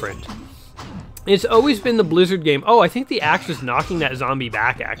little different. It's always been the Blizzard game. Oh, I think the axe is knocking that zombie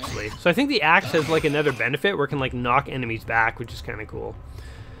back, actually. So I think the axe has like another benefit where it can like knock enemies back, which is kind of cool.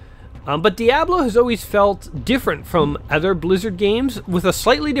 But Diablo has always felt different from other Blizzard games, with a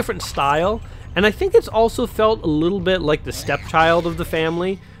slightly different style, and I think it's also felt a little bit like the stepchild of the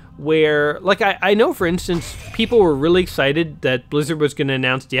family, where, like, I know, for instance, people were really excited that Blizzard was going to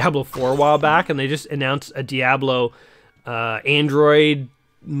announce Diablo 4 a while back, and they just announced a Diablo Android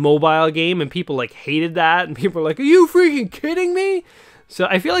mobile game, and people, like, hated that, and people were like, are you freaking kidding me? So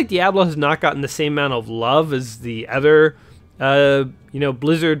I feel like Diablo has not gotten the same amount of love as the other, you know,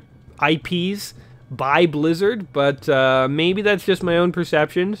 Blizzard IPs by Blizzard, but maybe that's just my own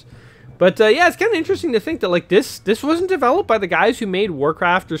perceptions. But yeah, it's kind of interesting to think that like this wasn't developed by the guys who made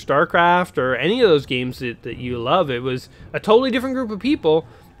Warcraft or StarCraft or any of those games that you love. It was a totally different group of people,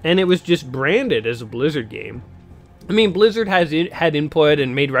 and it was just branded as a Blizzard game. I mean, Blizzard had input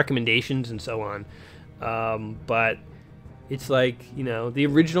and made recommendations and so on, but it's like, you know, the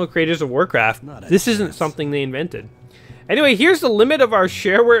original creators of Warcraft, this isn't something they invented. Anyway, here's the limit of our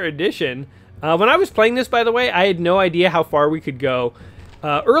Shareware edition. When I was playing this, by the way, I had no idea how far we could go.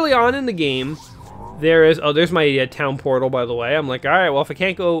 Early on in the game, there's my town portal, by the way. I'm like, all right, well, if I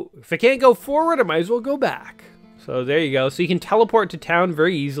can't go forward, I might as well go back. So there you go. So you can teleport to town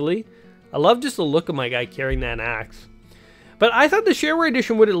very easily. I love just the look of my guy carrying that axe. But I thought the Shareware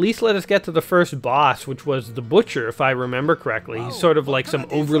edition would at least let us get to the first boss, which was the Butcher, if I remember correctly. He's sort of like some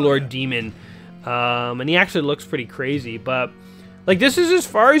overlord demon, and he actually looks pretty crazy. But like, this is as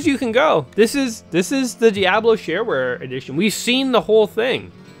far as you can go. This is the Diablo Shareware edition. We've seen the whole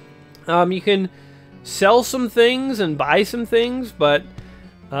thing. You can sell some things and buy some things, but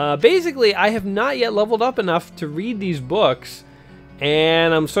basically I have not yet leveled up enough to read these books,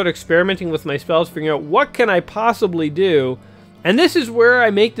 and I'm sort of experimenting with my spells, figuring out what can I possibly do. And this is where I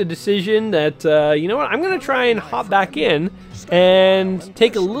make the decision that, you know what, I'm going to try and hop back in and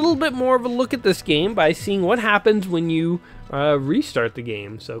take a little bit more of a look at this game by seeing what happens when you restart the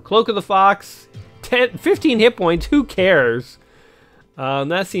game. So Cloak of the Fox, 15 hit points, who cares?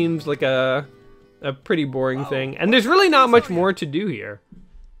 That seems like a pretty boring thing. And there's really not much more to do here.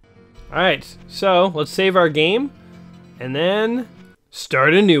 Alright, so let's save our game and then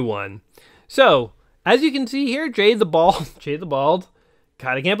start a new one. So, as you can see here, Jay the Bald,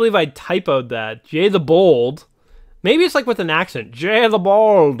 God, I can't believe I typoed that. Jay the Bold. Maybe it's like with an accent. Jay the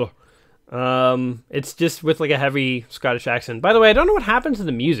Bald. It's just with like a heavy Scottish accent. By the way, I don't know what happened to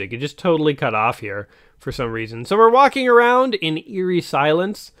the music. It just totally cut off here for some reason. So we're walking around in eerie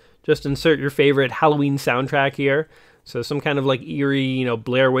silence. Just insert your favorite Halloween soundtrack here. So some kind of like eerie, you know,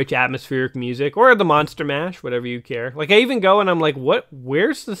 Blair Witch atmospheric music, or the Monster Mash, whatever you care. Like I even go and I'm like, what?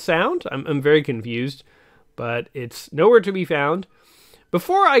 Where's the sound? I'm very confused, but it's nowhere to be found.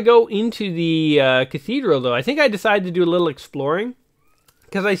 Before I go into the cathedral, though, I think I decided to do a little exploring,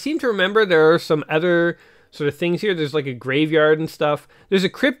 because I seem to remember there are some other sort of things here. There's like a graveyard and stuff. There's a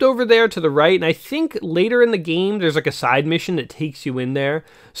crypt over there to the right, and I think later in the game there's like a side mission that takes you in there.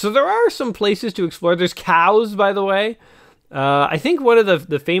 So there are some places to explore. There's cows, by the way. I think one of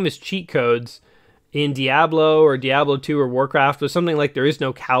the famous cheat codes in Diablo or Diablo 2 or Warcraft was something like there is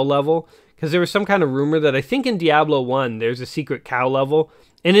no cow level, because there was some kind of rumor that I think in Diablo 1 there's a secret cow level,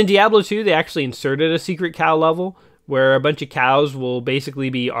 and in Diablo 2 they actually inserted a secret cow level where a bunch of cows will basically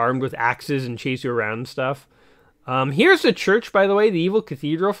be armed with axes and chase you around and stuff. Here's the church, by the way, the evil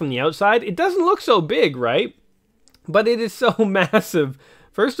cathedral from the outside. It doesn't look so big, right? But it is so massive.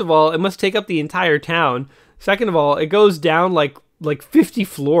 First of all, it must take up the entire town. Second of all, it goes down like 50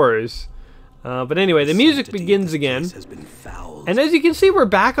 floors. But anyway, the music begins again. And as you can see, we're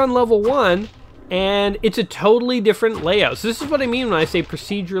back on level 1, and it's a totally different layout. So this is what I mean when I say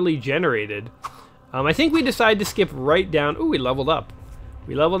procedurally generated. I think we decided to skip right down. Ooh, we leveled up.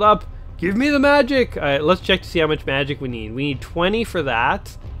 We leveled up. Give me the magic. All right, let's check to see how much magic we need. We need 20 for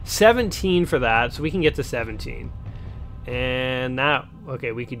that, 17 for that, so we can get to 17. And now,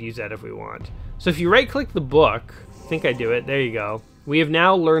 okay, we could use that if we want. So if you right-click the book, I think I do it. There you go. We have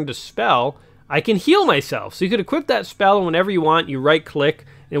now learned a spell. I can heal myself. So you could equip that spell, and whenever you want, you right-click,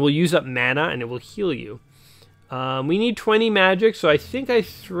 and it will use up mana, and it will heal you. We need 20 magic, so I think I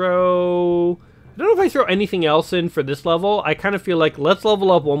throw... I don't know if I throw anything else in for this level. I kind of feel like let's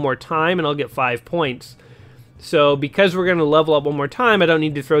level up one more time and I'll get 5 points. So because we're going to level up one more time, I don't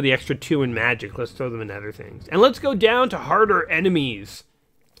need to throw the extra 2 in magic. Let's throw them in other things. And let's go down to harder enemies,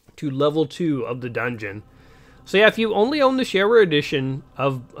 to level 2 of the dungeon. So yeah, if you only own the Shareware edition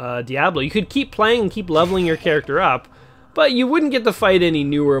of Diablo, you could keep playing and keep leveling your character up, but you wouldn't get to fight any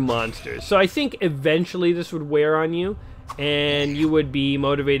newer monsters. So I think eventually this would wear on you, and you would be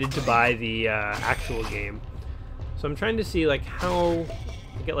motivated to buy the actual game. So I'm trying to see like how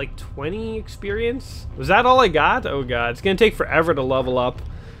I get like 20 experience. Was that all I got? Oh god, it's gonna take forever to level up.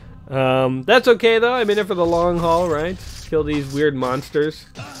 That's okay though, I'm in it for the long haul, right? Kill these weird monsters.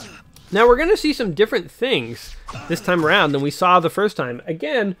 Now we're gonna see some different things this time around than we saw the first time.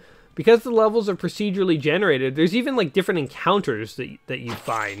 Again, because the levels are procedurally generated, there's even like different encounters that you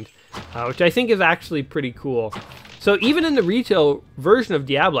find, which I think is actually pretty cool. So even in the retail version of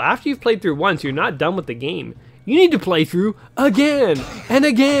Diablo, after you've played through once, you're not done with the game. You need to play through again and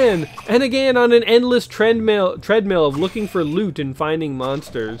again and again on an endless treadmill of looking for loot and finding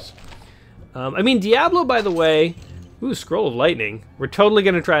monsters. I mean, Diablo, by the way... Ooh, Scroll of Lightning. We're totally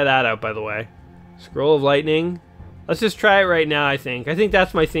going to try that out, by the way. Scroll of Lightning. Let's just try it right now, I think. I think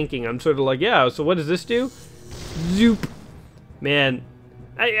that's my thinking. I'm sort of like, yeah, so what does this do? Zoop. Man,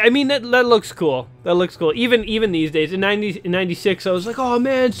 I mean, that looks cool. That looks cool. Even these days. In 96, I was like, oh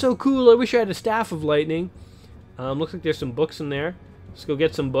man, so cool. I wish I had a Staff of Lightning. Looks like there's some books in there. Let's go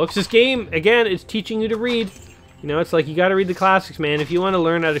get some books. This game, again, it's teaching you to read. You know, it's like you got to read the classics, man. If you want to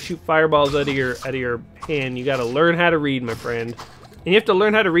learn how to shoot fireballs out of your hand, you got to learn how to read, my friend. And you have to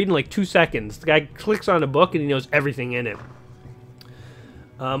learn how to read in like 2 seconds. The guy clicks on a book and he knows everything in it.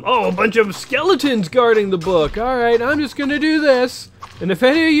 Oh, a bunch of skeletons guarding the book. All right, I'm just gonna do this. And if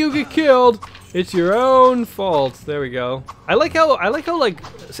any of you get killed, it's your own fault. There we go. I like how like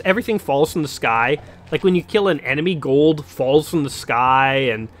everything falls from the sky. Like when you kill an enemy, gold falls from the sky,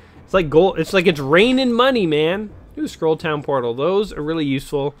 and it's like gold. It's like it's raining money, man. Ooh, Scroll Town Portal. Those are really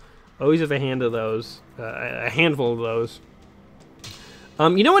useful. Always have a handful of those.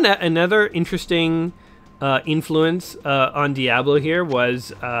 You know, another interesting influence on Diablo here was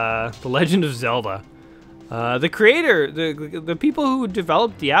The Legend of Zelda. The creator, the people who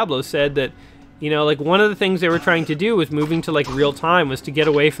developed Diablo said that, you know, like one of the things they were trying to do with moving to like real time was to get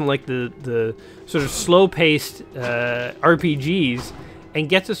away from like the sort of slow-paced RPGs and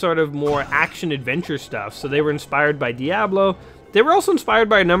get to sort of more action-adventure stuff. So they were inspired by Diablo. They were also inspired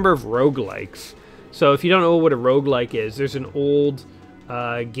by a number of roguelikes. So if you don't know what a roguelike is, there's an old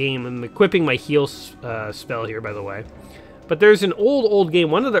game. I'm equipping my heal spell here, by the way. But there's an old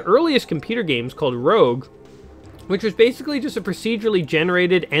game, one of the earliest computer games called Rogue, which was basically just a procedurally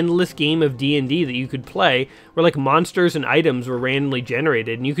generated endless game of D&D that you could play, where like monsters and items were randomly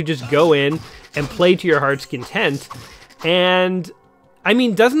generated, and you could just go in and play to your heart's content. And I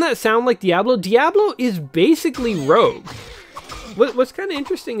mean, doesn't that sound like Diablo? Diablo is basically Rogue. What's kind of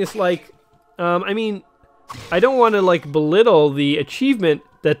interesting is like, I mean, I don't want to like belittle the achievement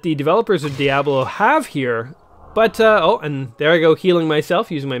that the developers of Diablo have here, but oh, and there I go healing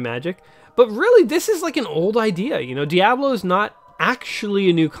myself using my magic. But really, this is like an old idea, you know. Diablo is not actually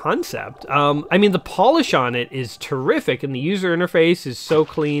a new concept. I mean, the polish on it is terrific, and the user interface is so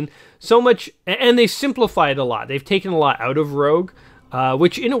clean, so much, and they've simplified a lot. They've taken a lot out of Rogue,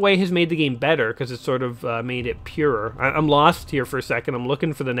 which in a way has made the game better because it's sort of made it purer. I'm lost here for a second. I'm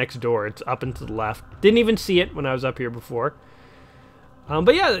looking for the next door. It's up and to the left. Didn't even see it when I was up here before.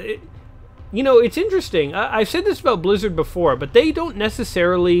 But yeah, you know, it's interesting. I've said this about Blizzard before, but they don't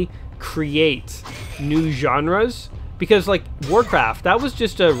necessarily create new genres, because like Warcraft, that was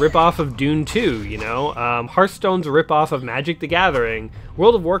just a ripoff of Dune 2, you know. Hearthstone's a ripoff of Magic the Gathering.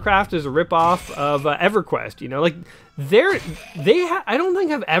 World of Warcraft is a ripoff of EverQuest, you know. Like I don't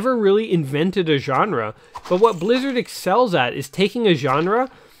think have ever really invented a genre, but what Blizzard excels at is taking a genre,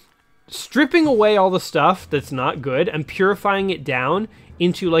 stripping away all the stuff that's not good and purifying it down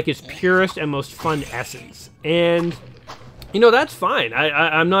into like its purest and most fun essence. And you know, that's fine.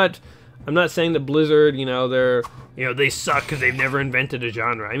 I'm not saying that Blizzard, you know, they suck because they've never invented a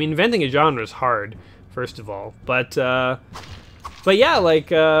genre. I mean, inventing a genre is hard, first of all. But yeah,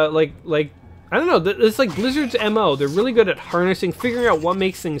 like I don't know. It's like Blizzard's MO. They're really good at harnessing, figuring out what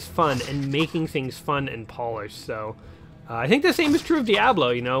makes things fun, and making things fun and polished. So I think the same is true of Diablo.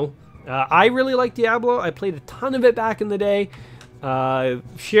 You know, I really like Diablo. I played a ton of it back in the day.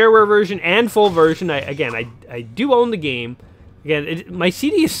 Shareware version and full version. I do own the game. Again, my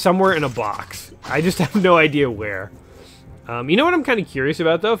CD is somewhere in a box. I just have no idea where. You know what I'm kind of curious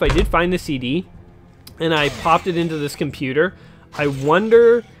about, though? If I did find the CD, and I popped it into this computer. I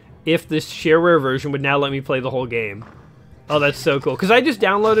wonder if this Shareware version would now let me play the whole game. Oh, that's so cool. Because I just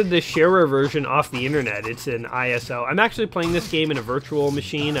downloaded this Shareware version off the internet. It's an ISO. I'm actually playing this game in a virtual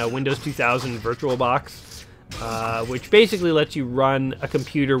machine, a Windows 2000 VirtualBox, which basically lets you run a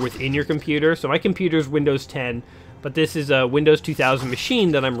computer within your computer. So my computer's Windows 10, but this is a Windows 2000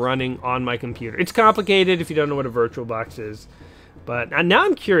 machine that I'm running on my computer. It's complicated if you don't know what a VirtualBox is. But now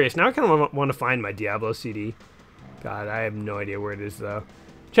I'm curious. Now I kind of want to find my Diablo CD. God, I have no idea where it is, though.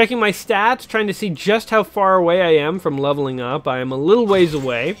 Checking my stats, trying to see just how far away I am from leveling up. I am a little ways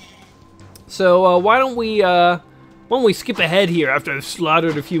away. So why don't we skip ahead here after I've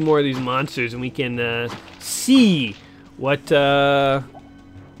slaughtered a few more of these monsters, and we can see what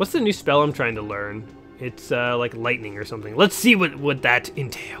what's the new spell I'm trying to learn? It's like lightning or something. Let's see what that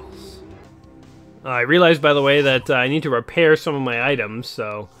entails. I realized, by the way, that I need to repair some of my items,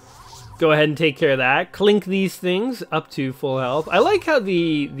 so go ahead and take care of that. Clink these things up to full health. I like how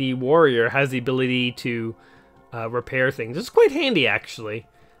the warrior has the ability to repair things. It's quite handy, actually.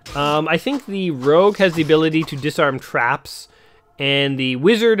 I think the rogue has the ability to disarm traps, and the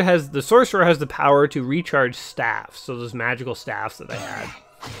sorcerer has the power to recharge staffs, so those magical staffs that I had.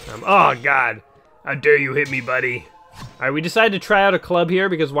 Oh, God. How dare you hit me, buddy. Alright, we decided to try out a club here,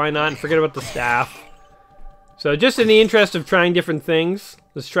 because why not, and forget about the staff. So just in the interest of trying different things,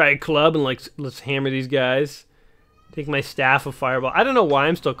 let's try a club and let's hammer these guys. Take my staff of fireball. I don't know why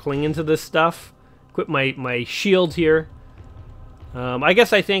I'm still clinging to this stuff. Equip my shield here. I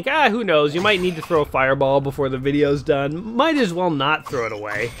guess I think, who knows, you might need to throw a fireball before the video's done. Might as well not throw it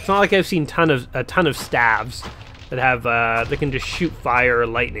away. It's not like I've seen a ton of staves that have that can just shoot fire or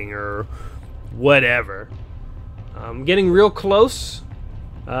lightning or whatever. I'm getting real close.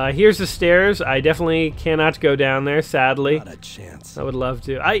 Here's the stairs. I definitely cannot go down there, sadly. Not a chance. I would love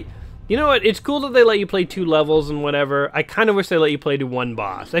to. You know what? It's cool that they let you play 2 levels and whatever. I kind of wish they let you play to 1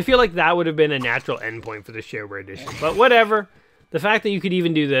 boss. I feel like that would have been a natural endpoint for the Shareware edition. But whatever. The fact that you could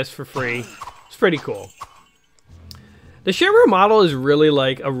even do this for free is pretty cool. The Shareware model is really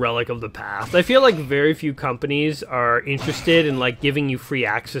like a relic of the past. I feel like very few companies are interested in like giving you free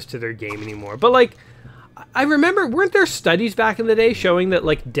access to their game anymore. But like, I remember, weren't there studies back in the day showing that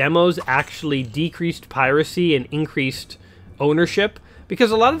like demos actually decreased piracy and increased ownership?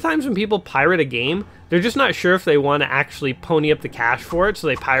 Because a lot of times when people pirate a game, they're just not sure if they want to actually pony up the cash for it, so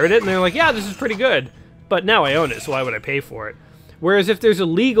they pirate it and they're like, yeah, this is pretty good, but now I own it, so why would I pay for it? Whereas if there's a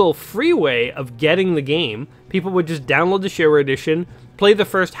legal free way of getting the game, people would just download the Shareware edition, play the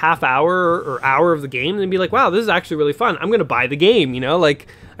first half hour or hour of the game, and be like, wow, this is actually really fun. I'm going to buy the game, you know? Like,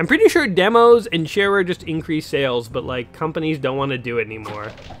 I'm pretty sure demos and Shareware just increase sales, but, like, companies don't want to do it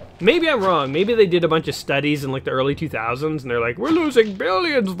anymore. Maybe I'm wrong. Maybe they did a bunch of studies in, like, the early 2000s, and they're like, we're losing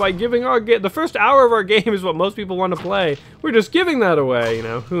billions by giving our game... The first hour of our game is what most people want to play. We're just giving that away, you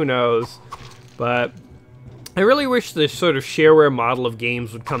know? Who knows? But I really wish this sort of Shareware model of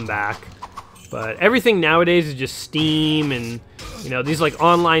games would come back. But everything nowadays is just Steam and, you know, these, like,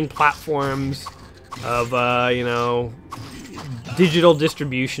 online platforms of, you know, digital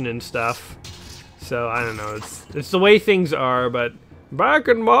distribution and stuff. So, I don't know. It's the way things are, but back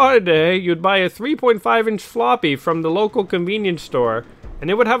in my day, you'd buy a 3.5-inch floppy from the local convenience store, and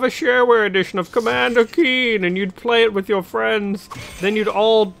it would have a Shareware edition of Commander Keen, and you'd play it with your friends. Then you'd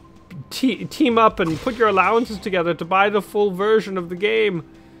all team up and put your allowances together to buy the full version of the game.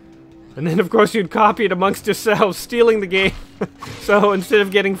 And then, of course, you'd copy it amongst yourselves, stealing the game. So instead of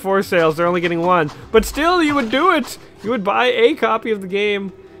getting 4 sales, they're only getting 1. But still, you would do it. You would buy a copy of the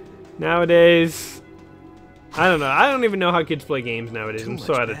game. Nowadays, I don't know. I don't even know how kids play games nowadays. I'm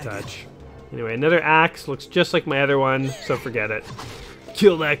so out of touch. Anyway, another axe. Looks just like my other one, so forget it.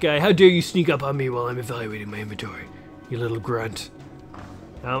 Kill that guy. How dare you sneak up on me while I'm evaluating my inventory, you little grunt.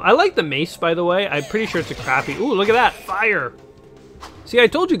 I like the mace, by the way. I'm pretty sure it's a crappy... Ooh, look at that. Fire. See, I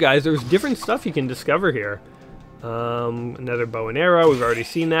told you guys there's different stuff you can discover here. Another bow and arrow. We've already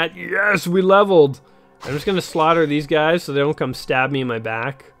seen that. Yes, we leveled. I'm just going to slaughter these guys so they don't come stab me in my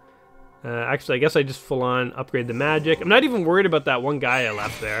back. Actually, I guess I just full-on upgrade the magic. I'm not even worried about that one guy I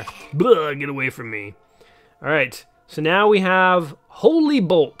left there. Blah, get away from me. Alright, so now we have Holy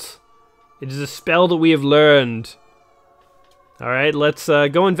Bolt. It is a spell that we have learned. Alright, let's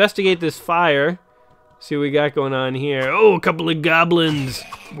go investigate this fire. See what we got going on here. Oh, a couple of goblins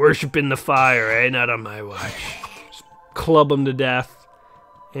worshiping the fire, eh? Not on my watch. Just club them to death.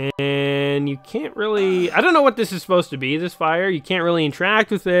 And you can't really... I don't know what this is supposed to be, this fire. You can't really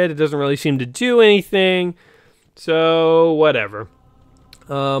interact with it. It doesn't really seem to do anything. So, whatever.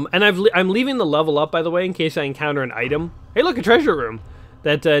 And I'm leaving the level up, by the way, in case I encounter an item. Hey, look, a treasure room.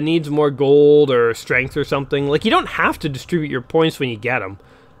 that needs more gold or strength or something, like, you don't have to distribute your points when you get them.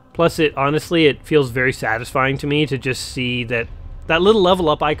 Plus, honestly, it feels very satisfying to me to just see that little level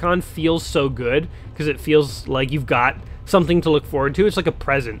up icon feels so good, because it feels like you've got something to look forward to. It's like a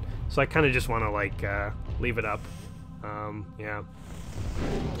present. So I kind of just want to, like, leave it up. Yeah.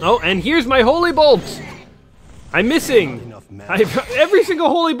 Oh, and here's my holy bolts! I'm missing! Every single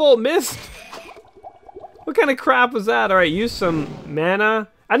holy bolt missed! What kind of crap was that? Alright, use some mana.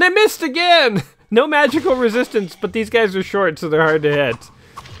 And I missed again! No magical resistance, but these guys are short, so they're hard to hit.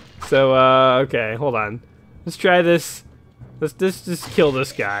 So, okay, hold on. Let's try this. Let's just kill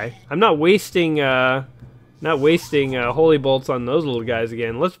this guy. I'm not wasting holy bolts on those little guys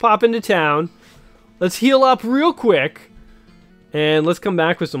again. Let's pop into town. Let's heal up real quick. And let's come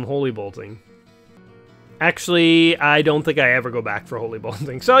back with some holy bolting. Actually, I don't think I ever go back for holy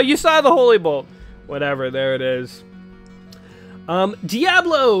bolting. So you saw the holy bolt. Whatever, there it is.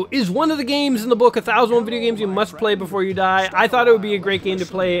 Diablo is one of the games in the book, 1001 Video Games You Must Play Before You Die. I thought it would be a great game to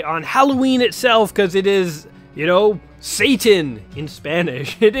play on Halloween itself, because it is, you know, Satan in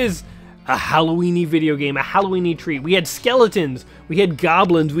Spanish. It is a Halloween-y video game, a Halloween-y treat. We had skeletons, we had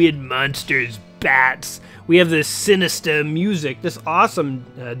goblins, we had monsters, bats. We have this sinister music, this awesome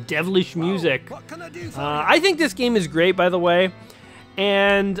devilish music. I think this game is great, by the way.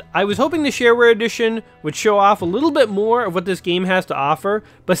 And I was hoping the Shareware edition would show off a little bit more of what this game has to offer,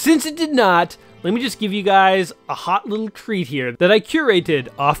 but since it did not, let me just give you guys a hot little treat here that I curated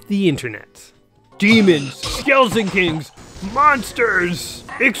off the internet. Demons, skeleton kings, monsters,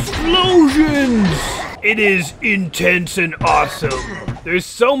 explosions! It is intense and awesome. There's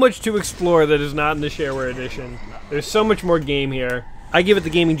so much to explore that is not in the Shareware edition. There's so much more game here. I give it the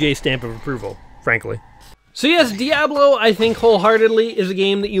Gaming J stamp of approval, frankly. So yes, Diablo, I think wholeheartedly, is a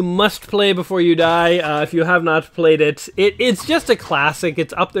game that you must play before you die. If you have not played it, it's just a classic.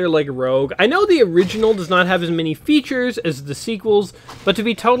 It's up there like Rogue. I know the original does not have as many features as the sequels, but to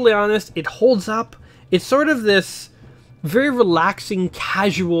be totally honest, it holds up. It's sort of this very relaxing,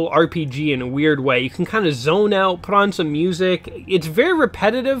 casual RPG in a weird way. You can kind of zone out, put on some music. It's very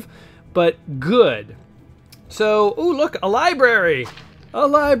repetitive, but good. So, ooh, look, a library! A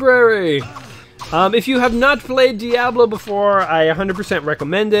library! If you have not played Diablo before, I 100%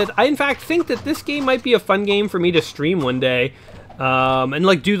 recommend it. I, in fact, think that this game might be a fun game for me to stream one day, and,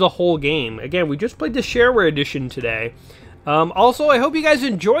 like, do the whole game. Again, we just played the Shareware edition today. Also, I hope you guys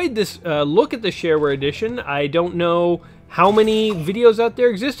enjoyed this look at the Shareware edition. I don't know how many videos out there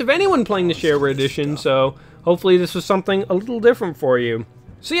exist of anyone playing the Shareware edition, so hopefully this was something a little different for you.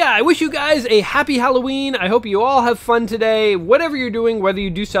 So yeah, I wish you guys a happy Halloween. I hope you all have fun today, whatever you're doing, whether you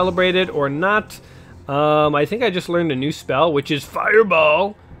do celebrate it or not. I think I just learned a new spell, which is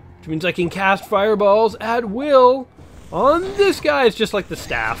Fireball, which means I can cast fireballs at will on this guy. It's just like the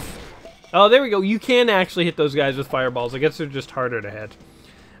staff. Oh, there we go. You can actually hit those guys with fireballs. I guess they're just harder to hit.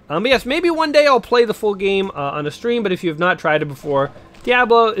 But yes, maybe one day I'll play the full game on a stream, but if you have not tried it before,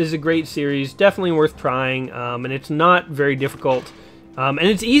 Diablo is a great series, definitely worth trying, and it's not very difficult. And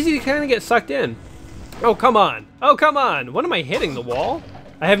it's easy to kind of get sucked in. Oh, come on. Oh, come on. What am I hitting, the wall?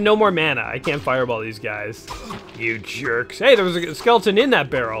 I have no more mana. I can't fireball these guys. You jerks. Hey, there was a skeleton in that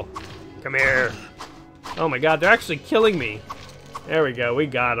barrel. Come here. Oh my god, they're actually killing me. There we go. We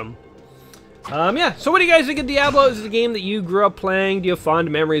got them. Yeah, so what do you guys think of Diablo? Is it a game that you grew up playing? Do you have fond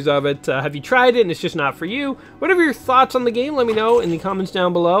memories of it? Have you tried it and it's just not for you? Whatever your thoughts on the game, let me know in the comments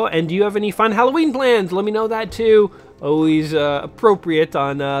down below. And do you have any fun Halloween plans? Let me know that too. Always appropriate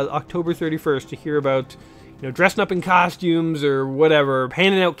on October 31st to hear about, you know, dressing up in costumes or whatever,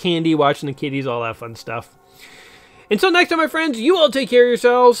 handing out candy, watching the kiddies, all that fun stuff. Until next time, my friends, you all take care of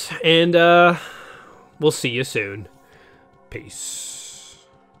yourselves, and we'll see you soon. Peace.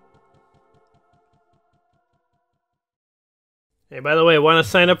 Hey, by the way, want to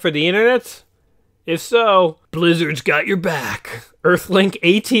sign up for the internet? If so, Blizzard's got your back. Earthlink,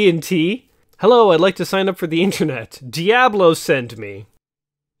 AT&T. Hello, I'd like to sign up for the internet. Diablo sent me.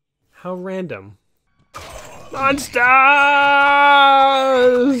 How random. Monsters!